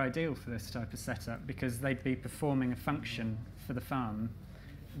those are ideal for this type of setup, because they'd be performing a function for the farm,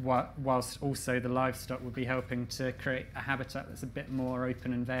 whilst also the livestock would be helping to create a habitat that's a bit more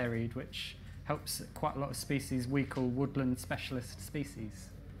open and varied, which helps quite a lot of species we call woodland specialist species.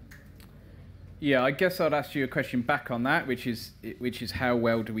 Yeah, I guess I'd ask you a question back on that, which is how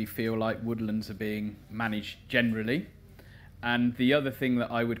well do we feel like woodlands are being managed generally? And the other thing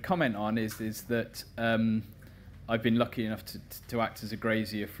that I would comment on is that I've been lucky enough to act as a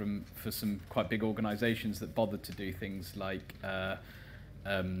grazier for some quite big organisations that bothered to do things like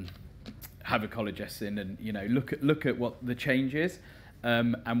have ecologists in and look at what the change is,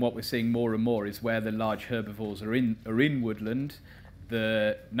 and what we're seeing more and more is where the large herbivores are in woodland,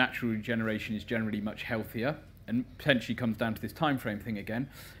 the natural regeneration is generally much healthier, and potentially comes down to this time frame thing again,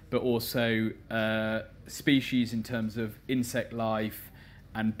 but also species in terms of insect life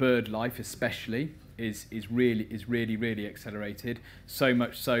and bird life especially is really accelerated, so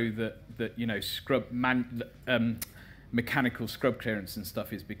much so that you know, mechanical scrub clearance and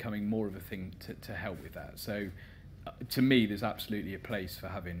stuff is becoming more of a thing to help with that. So to me, there's absolutely a place for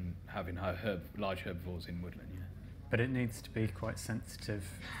having large herbivores in woodland. Yeah. But it needs to be quite sensitive.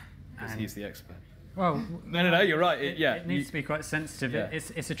 Because he's the expert. Well, no, you're right. It needs to be quite sensitive. Yeah.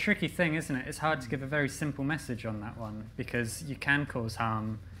 It's a tricky thing, isn't it? It's hard to give a very simple message on that one, because you can cause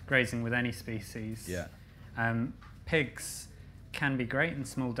harm grazing with any species. Yeah. Pigs can be great in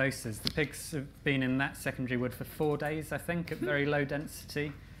small doses. The pigs have been in that secondary wood for 4 days, I think, at very low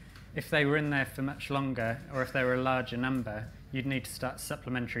density. If they were in there for much longer, or if they were a larger number, you'd need to start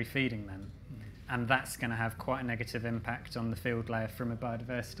supplementary feeding them. And that's going to have quite a negative impact on the field layer from a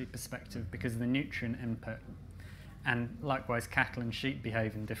biodiversity perspective, because of the nutrient input. And likewise, cattle and sheep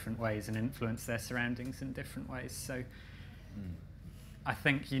behave in different ways and influence their surroundings in different ways. So I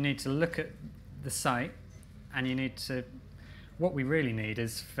think you need to look at the site, and you need to, what we really need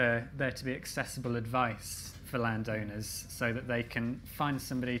is for there to be accessible advice for landowners, so that they can find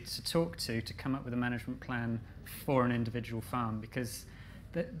somebody to talk to come up with a management plan for an individual farm, because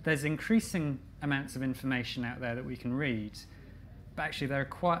there's increasing amounts of information out there that we can read, but actually there are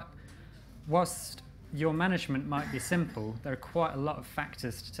quite, whilst your management might be simple, there are quite a lot of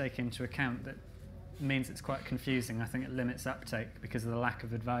factors to take into account that means it's quite confusing. I think it limits uptake because of the lack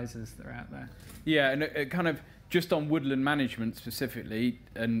of advisors that are out there. Yeah, and it kind of, just on woodland management specifically,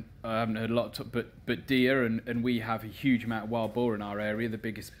 and I haven't heard a lot, but deer, and we have a huge amount of wild boar in our area, the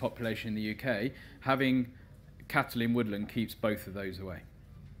biggest population in the UK. Having cattle in woodland keeps both of those away,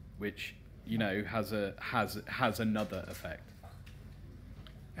 which, you know, has another effect.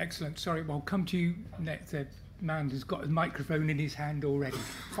 Excellent. Sorry, well, come to you next. The man has got a microphone in his hand already.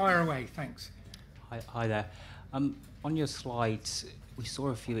 Fire away, thanks. Hi there. On your slides, we saw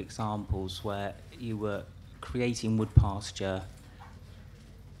a few examples where you were creating wood pasture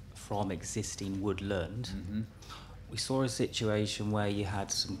from existing woodland. Mm-hmm. We saw a situation where you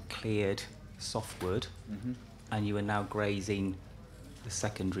had some cleared softwood, and you were now grazing the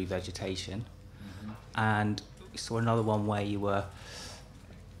secondary vegetation. And we saw another one where you were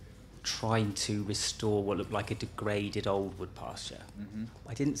trying to restore what looked like a degraded old wood pasture.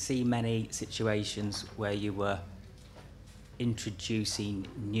 I didn't see many situations where you were introducing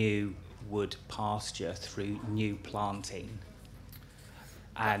new wood pasture through new planting.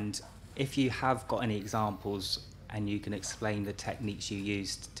 And if you have got any examples and you can explain the techniques you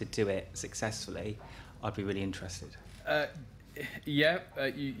used to do it successfully, I'd be really interested.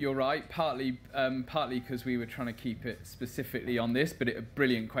 You're right. Partly because we were trying to keep it specifically on this, but a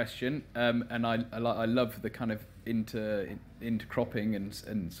brilliant question. And I love the kind of intercropping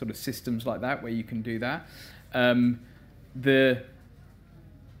and sort of systems like that where you can do that. I'm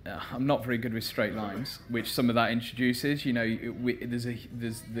not very good with straight lines, which some of that introduces. You know,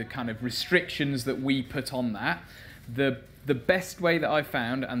 there's the kind of restrictions that we put on that. The best way that I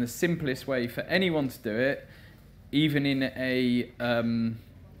found, and the simplest way for anyone to do it, even in a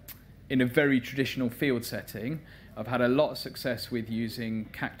very traditional field setting, I've had a lot of success with using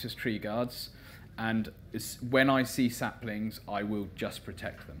cactus tree guards, and when I see saplings, I will just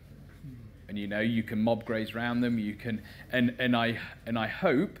protect them. And you know, you can mob graze around them. You can, and I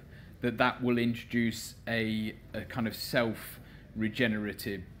hope that will introduce a kind of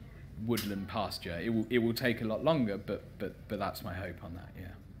self-regenerative woodland pasture. It will take a lot longer, but that's my hope on that.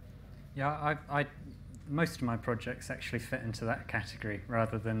 Yeah. Yeah, most of my projects actually fit into that category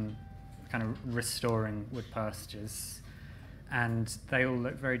rather than kind of restoring wood pastures, and they all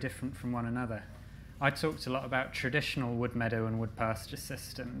look very different from one another. I talked a lot about traditional wood meadow and wood pasture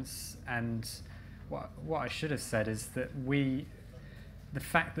systems, and what I should have said is that the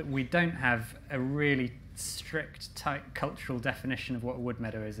fact that we don't have a really strict, tight cultural definition of what a wood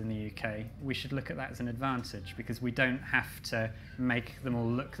meadow is in the UK, we should look at that as an advantage, because we don't have to make them all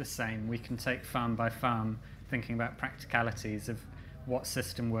look the same. We can take farm by farm, thinking about practicalities of what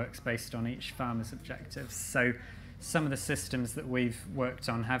system works based on each farmer's objectives. So some of the systems that we've worked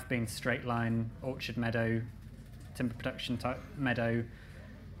on have been straight line, orchard meadow, timber production type meadow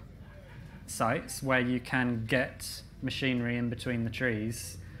sites where you can get machinery in between the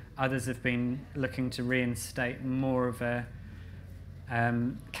trees. Others have been looking to reinstate more of a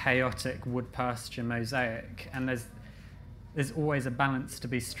chaotic wood pasture mosaic, and there's always a balance to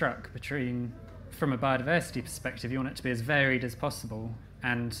be struck between, from a biodiversity perspective, you want it to be as varied as possible,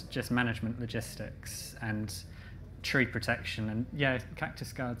 and just management logistics and tree protection. And yeah,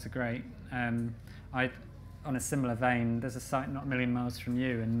 cactus guards are great. on a similar vein, there's a site not a million miles from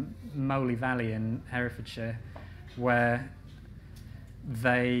you in Moley Valley in Herefordshire where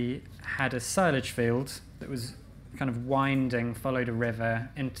they had a silage field that was kind of winding, followed a river,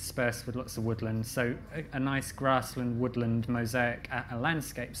 interspersed with lots of woodland. So a nice grassland woodland mosaic at a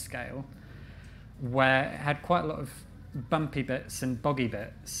landscape scale where it had quite a lot of bumpy bits and boggy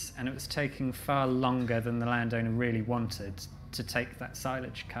bits, and it was taking far longer than the landowner really wanted to take that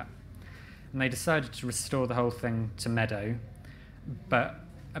silage cut. And they decided to restore the whole thing to meadow, but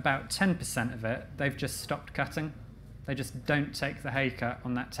about 10% of it they've just stopped cutting. They just don't take the hay cut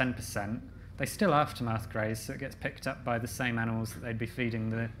on that 10%. They still aftermath graze, so it gets picked up by the same animals that they'd be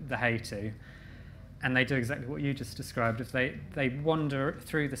feeding the hay to. And they do exactly what you just described. If they wander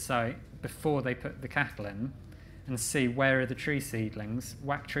through the site before they put the cattle in and see where are the tree seedlings,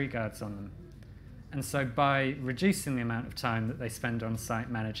 whack tree guards on them. And so by reducing the amount of time that they spend on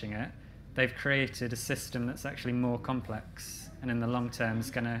site managing it, they've created a system that's actually more complex and in the long term is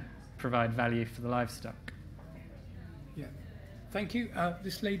going to provide value for the livestock. Yeah. Thank you.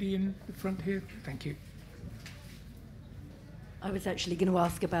 This lady in the front here. Thank you. I was actually going to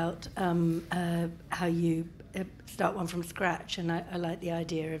ask about how you start one from scratch, and I like the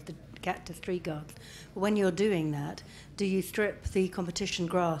idea of the cactus tree guards. But when you're doing that, do you strip the competition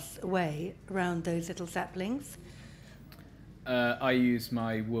grass away around those little saplings? I use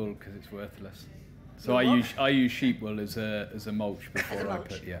my wool because it's worthless. So Your I use sheep wool as a mulch before As a I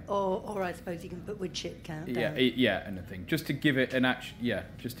mulch. put Or I suppose you can put wood chip down. anything just to give it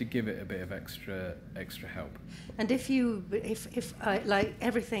just to give it a bit of extra help. And if I, like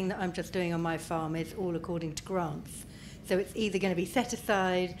everything that I'm just doing on my farm is all according to grants, so it's either going to be set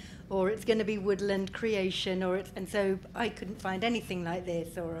aside or it's going to be woodland creation, and so I couldn't find anything like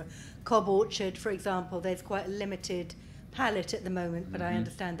this, or a cob orchard, for example. There's quite a limited palette at the moment, but I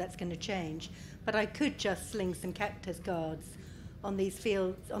understand that's going to change. But I could just sling some cactus guards on these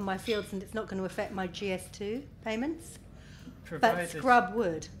fields, on my fields, and it's not going to affect my GS2 payments. But scrub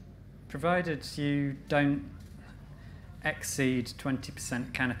wood. Provided you don't exceed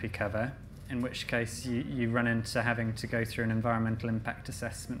 20% canopy cover, in which case you run into having to go through an environmental impact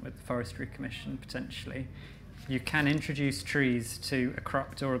assessment with the Forestry Commission, potentially. You can introduce trees to a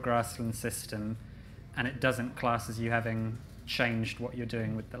cropped or a grassland system, and it doesn't class as you having changed what you're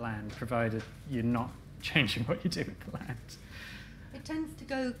doing with the land, provided you're not changing what you do with the land. It tends to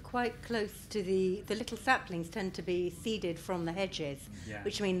go quite close to the little saplings tend to be seeded from the hedges,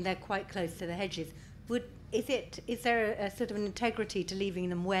 which means they're quite close to the hedges. Is there a sort of an integrity to leaving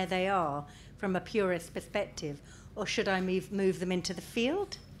them where they are from a purist perspective, or should I move them into the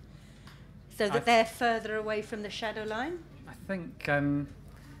field so that they're further away from the shadow line? I think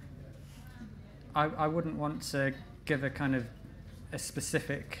I wouldn't want to give a kind of a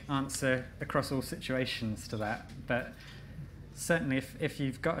specific answer across all situations to that, but certainly if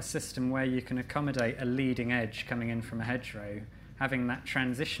you've got a system where you can accommodate a leading edge coming in from a hedgerow, having that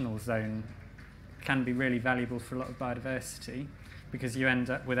transitional zone can be really valuable for a lot of biodiversity, because you end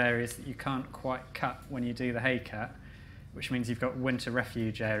up with areas that you can't quite cut when you do the hay cut, which means you've got winter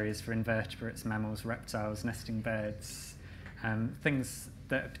refuge areas for invertebrates, mammals, reptiles, nesting birds, things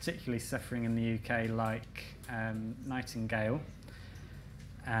that are particularly suffering in the UK, like nightingale,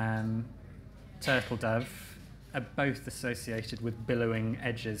 turtle dove, are both associated with billowing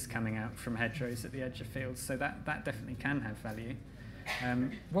edges coming out from hedgerows at the edge of fields, so that definitely can have value.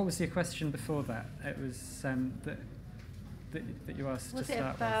 What was your question before that? It was that you asked to start with. Was it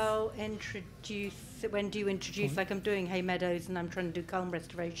about when do you introduce, like I'm doing hay meadows and I'm trying to do culm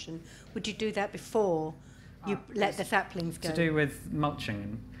restoration, would you do that before you let the saplings go? To do with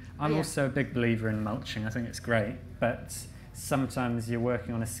mulching. I'm also a big believer in mulching. I think it's great, but sometimes you're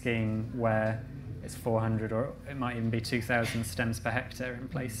working on a scheme where it's 400 or it might even be 2,000 stems per hectare in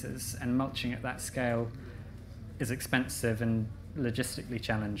places, and mulching at that scale is expensive and logistically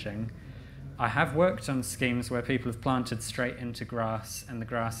challenging. I have worked on schemes where people have planted straight into grass, and the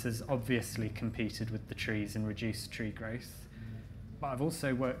grass has obviously competed with the trees and reduced tree growth. But I've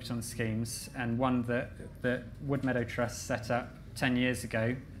also worked on schemes, and one that Wood Meadow Trust set up 10 years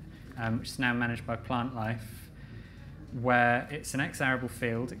ago, which is now managed by Plant Life, where it's an ex-arable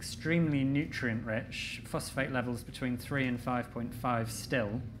field, extremely nutrient rich, phosphate levels between 3 and 5.5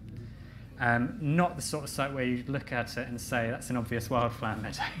 still. Not the sort of site where you look at it and say that's an obvious wildflower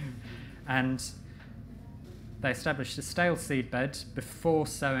meadow. And they established a stale seed bed before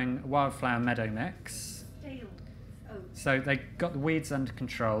sowing a wildflower meadow mix. So they got the weeds under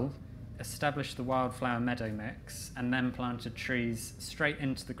control, established the wildflower meadow mix, and then planted trees straight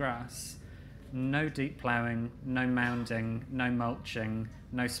into the grass. No deep ploughing, no mounding, no mulching,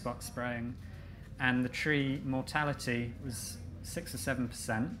 no spot spraying. and the tree mortality was 6 or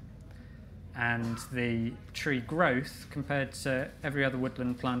 7%, and the tree growth compared to every other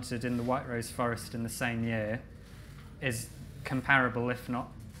woodland planted in the white rose forest in the same year is comparable, if not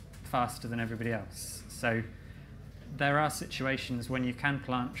faster than everybody else. So there are situations when you can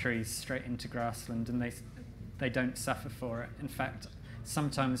plant trees straight into grassland and they don't suffer for it. In fact,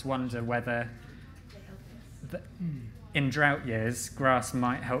 sometimes wonder whether in drought years grass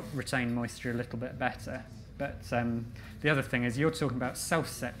might help retain moisture a little bit better. But the other thing is you're talking about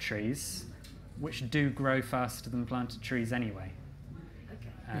self-set trees, which do grow faster than planted trees anyway.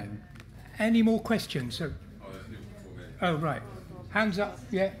 Okay. Any more questions? Oh, right. Hands up,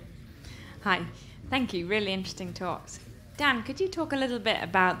 yeah. Hi. Thank you. Really interesting talks. Dan, could you talk a little bit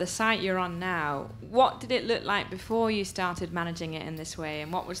about the site you're on now? What did it look like before you started managing it in this way,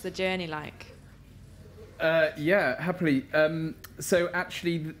 and what was the journey like? Yeah, happily. So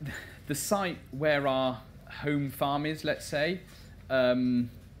actually, the site where our home farm is, let's say,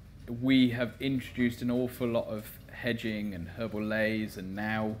 we have introduced an awful lot of hedging and herbal lays, and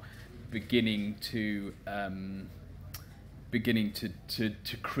now beginning to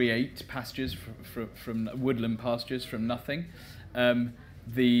create pastures from woodland pastures from nothing.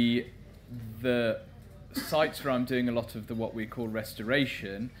 The sites where I'm doing a lot of what we call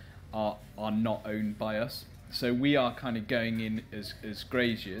restoration are not owned by us, so we are kind of going in as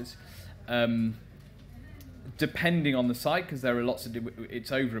graziers. Depending on the site, because there are lots of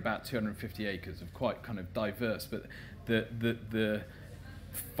it's over about 250 acres of quite kind of diverse, but the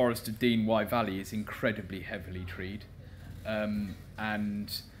Forest of Dean Wye Valley is incredibly heavily treed,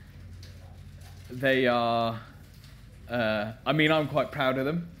 and they are I mean, I'm quite proud of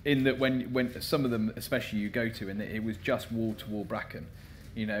them in that when some of them especially you go to, and it was just wall to wall bracken,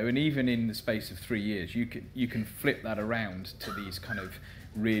 you know, and even in the space of 3 years you can flip that around to these kind of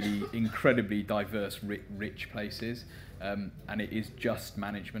really incredibly diverse, rich places, and it is just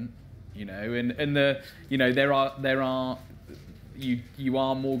management, you know, and the, you know, there are you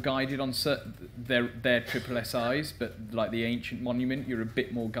are more guided on certain they're triple SIs, but like the ancient monument, you're a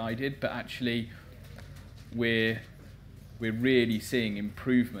bit more guided, but actually we're really seeing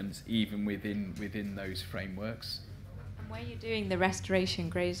improvements even within those frameworks. And where you're doing the restoration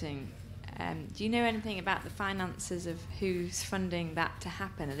grazing, do you know anything about the finances of who's funding that to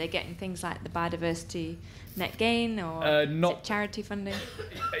happen? Are they getting things like the biodiversity net gain, or not is it charity funding?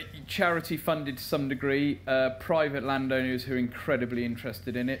 Charity funded to some degree. Private landowners who are incredibly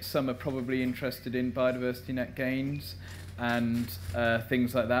interested in it. Some are probably interested in biodiversity net gains and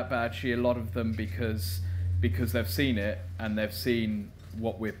things like that. But actually, a lot of them because they've seen it and they've seen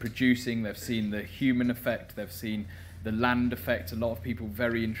what we're producing. They've seen the human effect. They've seen the land effect. A lot of people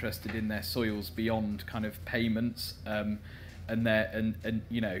very interested in their soils beyond kind of payments, and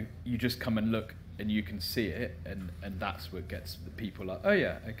you know, you just come and look and you can see it, and that's what gets the people like, oh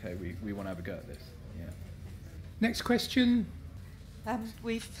yeah, okay, we want to have a go at this. Yeah. Next question.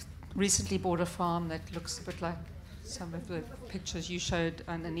 We've recently bought a farm that looks a bit like some of the pictures you showed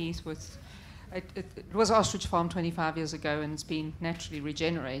underneath. With it was Ostrich Farm 25 years ago, and it's been naturally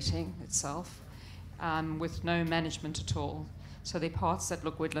regenerating itself. With no management at all. So there are parts that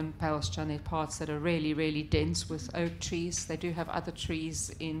look woodland pasture, and there are parts that are really, really dense with oak trees. They do have other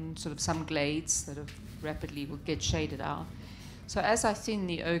trees in sort of some glades that have rapidly will get shaded out. So as I thin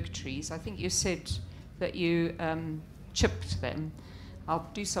the oak trees, I think you said that you chipped them. I'll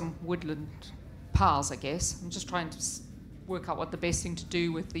do some woodland piles, I guess. I'm just trying to work out what the best thing to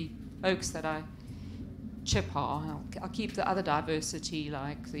do with the oaks that I chip are. I'll keep the other diversity,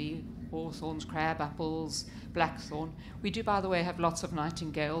 like the hawthorns, crab apples, blackthorn. We do, by the way, have lots of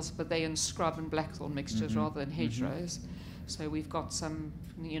nightingales, but they're in scrub and blackthorn mixtures rather than hedgerows. So we've got some,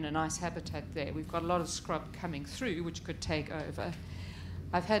 you know, nice habitat there. We've got a lot of scrub coming through, which could take over.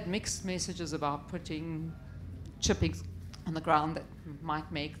 I've had mixed messages about putting chippings on the ground that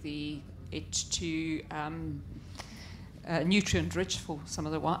might make it too nutrient-rich for some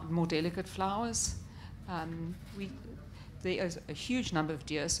of the more delicate flowers. There is a huge number of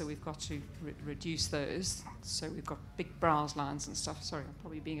deer, so we've got to reduce those. So we've got big browse lines and stuff. Sorry, I'm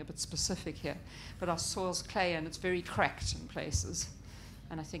probably being a bit specific here. But our soil's clay, and it's very cracked in places.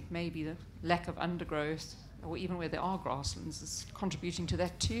 And I think maybe the lack of undergrowth, or even where there are grasslands, is contributing to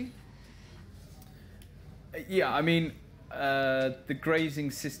that too. Yeah, I mean, the grazing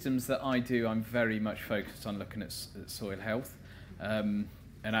systems that I do, I'm very much focused on looking at soil health.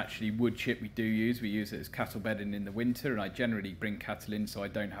 And actually wood chip we use it as cattle bedding in the winter, and I generally bring cattle in so I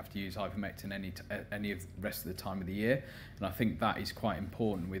don't have to use ivermectin any of the rest of the time of the year, and I think that is quite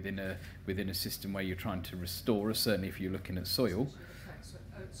important within a system where you're trying to restore, certainly if you're looking at soil. So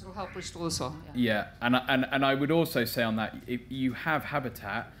So it'll help restore the soil. Yeah, and I would also say on that, if you have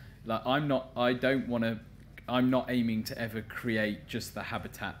habitat, like I'm not aiming to ever create just the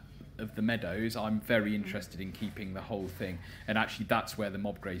habitat of the meadows. I'm very interested in keeping the whole thing, and actually that's where the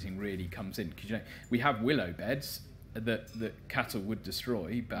mob grazing really comes in, because we have willow beds that cattle would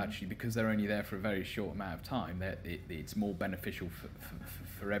destroy, but actually because they're only there for a very short amount of time, it's more beneficial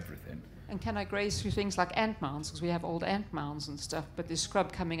for everything. And can I graze through things like ant mounds, because we have old ant mounds and stuff, but there's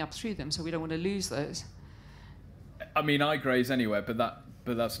scrub coming up through them, so we don't want to lose those. I mean, I graze anywhere, but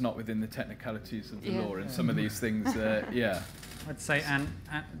that's not within the technicalities of the law, and some of these things, yeah. I'd say ant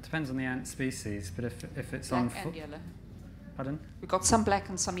depends on the ant species, but if it's black on and yellow. Pardon? We've got some black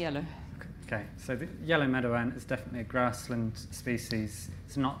and some yellow. Okay, so the yellow meadow ant is definitely a grassland species.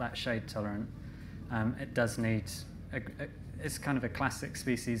 It's not that shade tolerant. It does need it's kind of a classic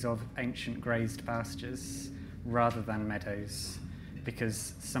species of ancient grazed pastures rather than meadows,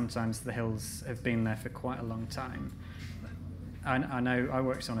 because sometimes the hills have been there for quite a long time. I know I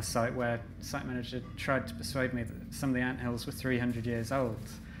worked on a site where the site manager tried to persuade me that some of the ant hills were 300 years old.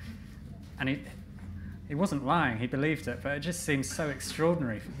 And he wasn't lying, he believed it, but it just seems so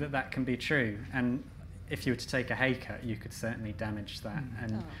extraordinary that can be true. And if you were to take a hay cut, you could certainly damage that.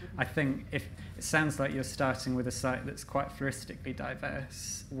 And I think it sounds like you're starting with a site that's quite floristically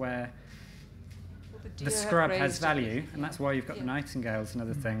diverse, where the scrub has value, and that's why you've got the nightingales and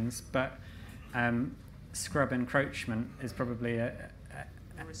other things, but scrub encroachment is probably a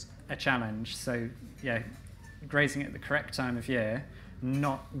challenge. So yeah, grazing at the correct time of year,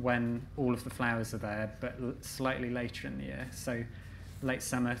 not when all of the flowers are there, but slightly later in the year. So late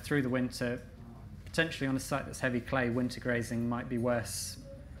summer through the winter, potentially on a site that's heavy clay, winter grazing might be worse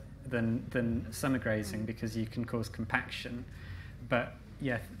than summer grazing, because you can cause compaction. But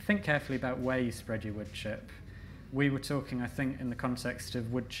yeah, think carefully about where you spread your wood chip. We were talking, I think, in the context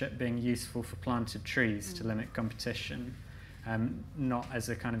of wood chip being useful for planted trees to limit competition, not as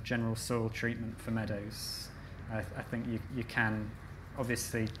a kind of general soil treatment for meadows. I think you can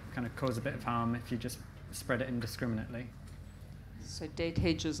obviously kind of cause a bit of harm if you just spread it indiscriminately. So dead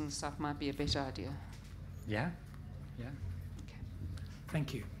hedges and stuff might be a better idea. Yeah. Okay.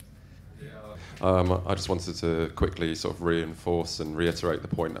 Thank you. I just wanted to quickly sort of reinforce and reiterate the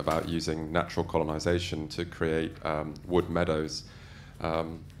point about using natural colonisation to create wood meadows.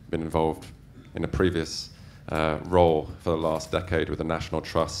 Been involved in a previous role for the last decade with the National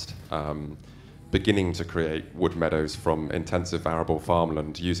Trust, beginning to create wood meadows from intensive arable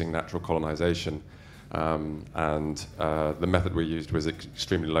farmland using natural colonisation. And the method we used was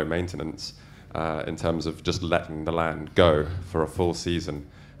extremely low maintenance in terms of just letting the land go for a full season,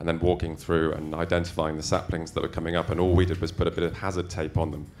 and then walking through and identifying the saplings that were coming up, and all we did was put a bit of hazard tape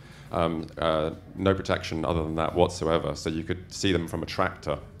on them. No protection other than that whatsoever, so you could see them from a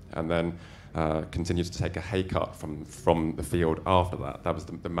tractor, and then continue to take a hay cut from the field after that. That was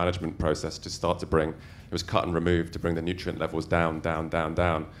the management process to start to bring, it was cut and remove to bring the nutrient levels down.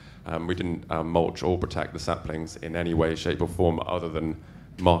 We didn't mulch or protect the saplings in any way, shape or form other than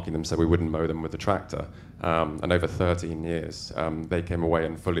marking them so we wouldn't mow them with the tractor. And over 13 years, they came away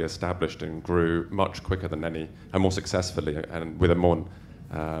and fully established and grew much quicker than any, and more successfully, and with a more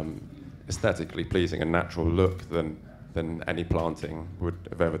aesthetically pleasing and natural look than any planting would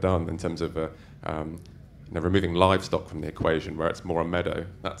have ever done, in terms of removing livestock from the equation, where it's more a meadow.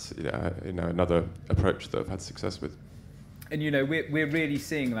 That's another approach that I've had success with. And we're really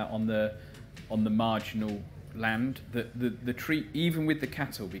seeing that on the marginal land, the tree, even with the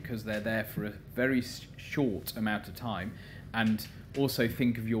cattle, because they're there for a very short amount of time. And also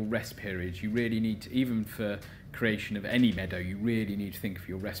think of your rest periods. You really need to, even for creation of any meadow, you really need to think of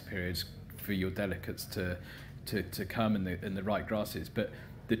your rest periods for your delicates to come and the right grasses. But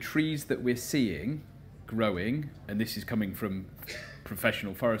the trees that we're seeing growing, and this is coming from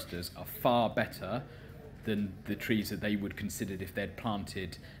professional foresters, are far better than the trees that they would consider if they'd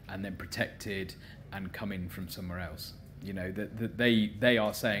planted and then protected and come in from somewhere else. That they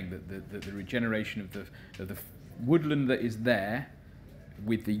are saying that the regeneration of the woodland that is there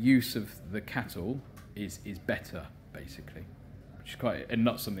with the use of the cattle is better, basically. Which is quite, and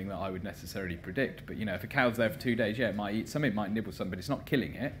not something that I would necessarily predict. But if a cow's there for 2 days, it might eat some, it might nibble some, but it's not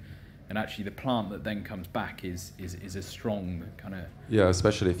killing it. And actually the plant that then comes back is a strong kind of... Yeah,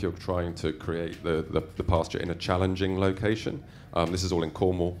 especially if you're trying to create the pasture in a challenging location. This is all in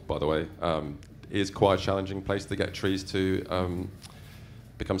Cornwall, by the way. It is quite a challenging place to get trees to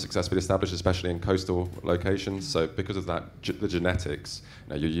become successfully established, especially in coastal locations. So because of that, the genetics,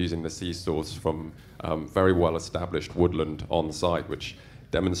 you're using the seed source from very well-established woodland on site, which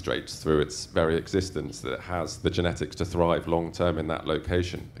demonstrates through its very existence that it has the genetics to thrive long term in that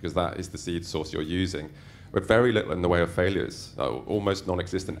location, because that is the seed source you're using, with very little in the way of failures, almost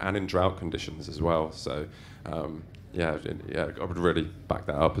non-existent, and in drought conditions as well. So yeah, I would really back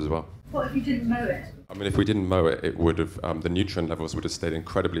that up as well. What if you didn't mow it? I mean, if we didn't mow it, it would have the nutrient levels would have stayed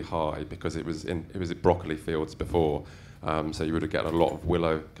incredibly high, because it was in broccoli fields before. So you would have get a lot of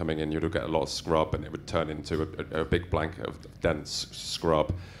willow coming in, you would have get a lot of scrub, and it would turn into a big blanket of dense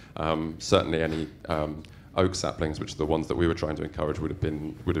scrub. Certainly any oak saplings, which are the ones that we were trying to encourage, would have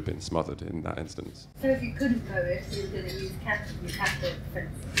been smothered in that instance. So if you couldn't mow it, you were going to use cattle, you'd have to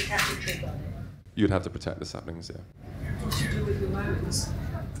trig on it. You'd have to protect the saplings, yeah. What do you do with your mowings?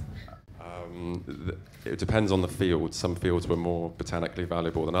 It depends on the field. Some fields were more botanically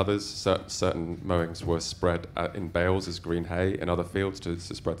valuable than others. Certain mowings were spread in bales as green hay in other fields to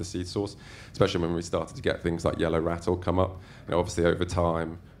spread the seed source, especially when we started to get things like yellow rattle come up. Obviously, over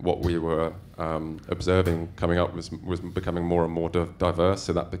time, what we were observing coming up was becoming more and more diverse,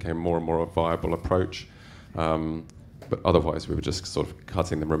 so that became more and more a viable approach. But otherwise, we were just sort of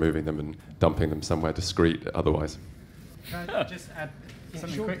cutting them, removing them, and dumping them somewhere discreet otherwise. Can I just add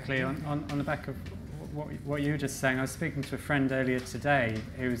something quickly on the back of what you were just saying? I was speaking to a friend earlier today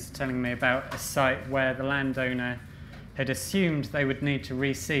who was telling me about a site where the landowner had assumed they would need to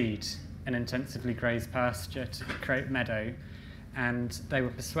reseed an intensively grazed pasture to create meadow, and they were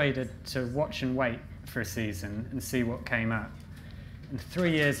persuaded to watch and wait for a season and see what came up. And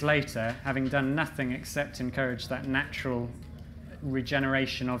 3 years later, having done nothing except encourage that natural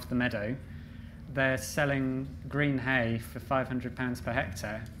regeneration of the meadow, they're selling green hay for £500 per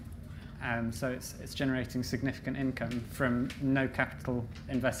hectare. So it's generating significant income from no capital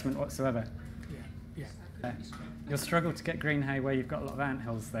investment whatsoever. Yeah. You'll struggle to get green hay where you've got a lot of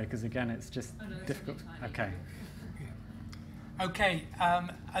anthills, though, because again, it's just difficult. Okay. Okay,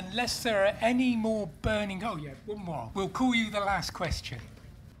 unless there are any more burning... Oh, yeah, one more. We'll call you the last question.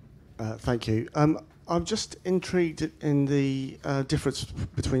 Thank you. I'm just intrigued in the difference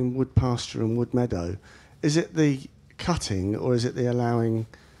between wood pasture and wood meadow. Is it the cutting, or is it the allowing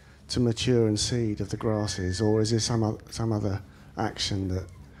to mature and seed of the grasses, or is there some other action that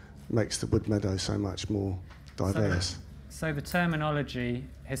makes the wood meadow so much more diverse? So the terminology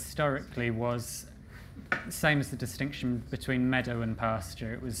historically was same as the distinction between meadow and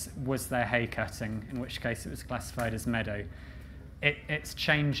pasture. It was there hay cutting, in which case it was classified as meadow. It's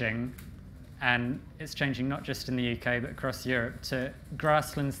changing, and it's changing not just in the UK but across Europe, to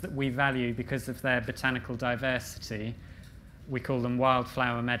grasslands that we value because of their botanical diversity. We call them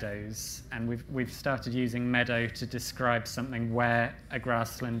wildflower meadows, and we've started using meadow to describe something where a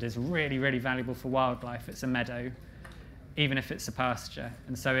grassland is really, really valuable for wildlife. It's a meadow, even if it's a pasture.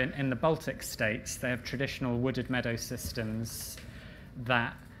 And so in the Baltic states, they have traditional wooded meadow systems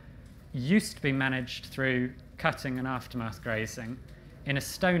that used to be managed through cutting and aftermath grazing. In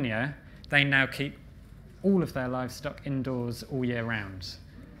Estonia, they now keep all of their livestock indoors all year round.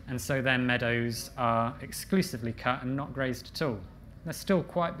 And so their meadows are exclusively cut and not grazed at all. They're still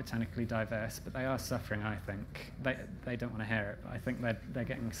quite botanically diverse, but they are suffering, I think. They don't want to hear it, but I think they're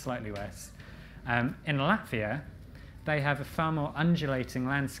getting slightly worse. In Latvia, they have a far more undulating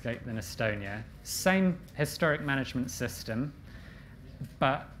landscape than Estonia. Same historic management system,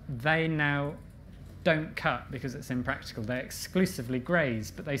 but they now don't cut because it's impractical. They exclusively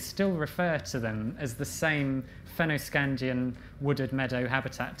graze, but they still refer to them as the same Fennoscandian wooded meadow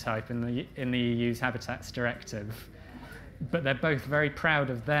habitat type in the EU's Habitats Directive. But they're both very proud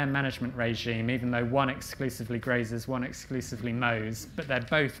of their management regime, even though one exclusively grazes, one exclusively mows, but they're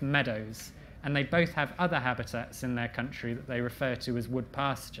both meadows. And they both have other habitats in their country that they refer to as wood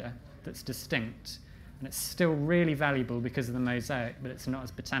pasture that's distinct. And it's still really valuable because of the mosaic, but it's not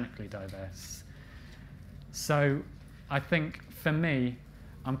as botanically diverse. So I think, for me,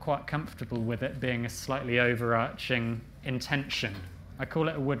 I'm quite comfortable with it being a slightly overarching intention. I call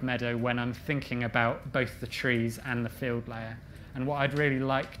it a wood meadow when I'm thinking about both the trees and the field layer. And what I'd really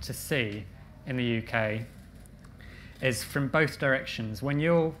like to see in the UK is from both directions. When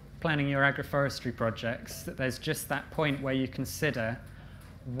you're planning your agroforestry projects, that there's just that point where you consider,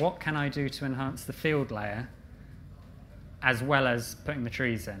 what can I do to enhance the field layer as well as putting the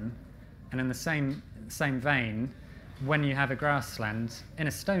trees in? And in the same vein, when you have a grassland in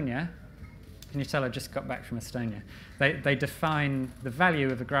Estonia, can you tell I just got back from Estonia? They define the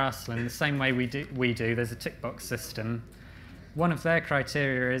value of a grassland the same way we do. There's a tick box system. One of their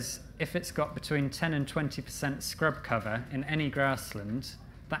criteria is if it's got between 10 and 20% scrub cover in any grassland,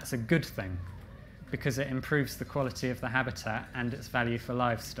 that's a good thing because it improves the quality of the habitat and its value for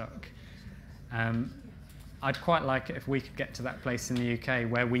livestock. I'd quite like it if we could get to that place in the UK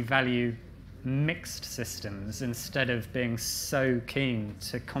where we value mixed systems instead of being so keen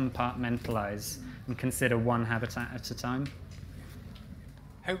to compartmentalise and consider one habitat at a time.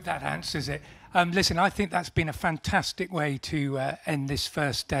 Hope that answers it. Listen, I think that's been a fantastic way to end this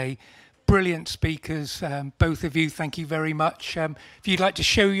first day. Brilliant speakers, both of you. Thank you very much. If you'd like to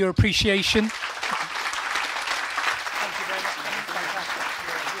show your appreciation.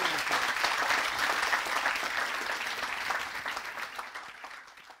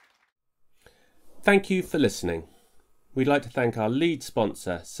 Thank you for listening. We'd like to thank our lead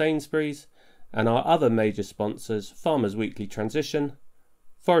sponsor, Sainsbury's, and our other major sponsors, Farmers Weekly Transition,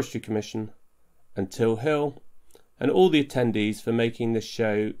 Forestry Commission, and Tilhill, and all the attendees for making this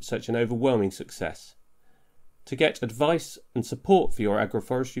show such an overwhelming success. To get advice and support for your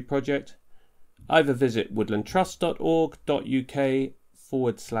agroforestry project, either visit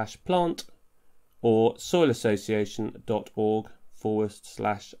woodlandtrust.org.uk/plant or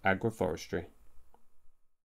soilassociation.org/agroforestry.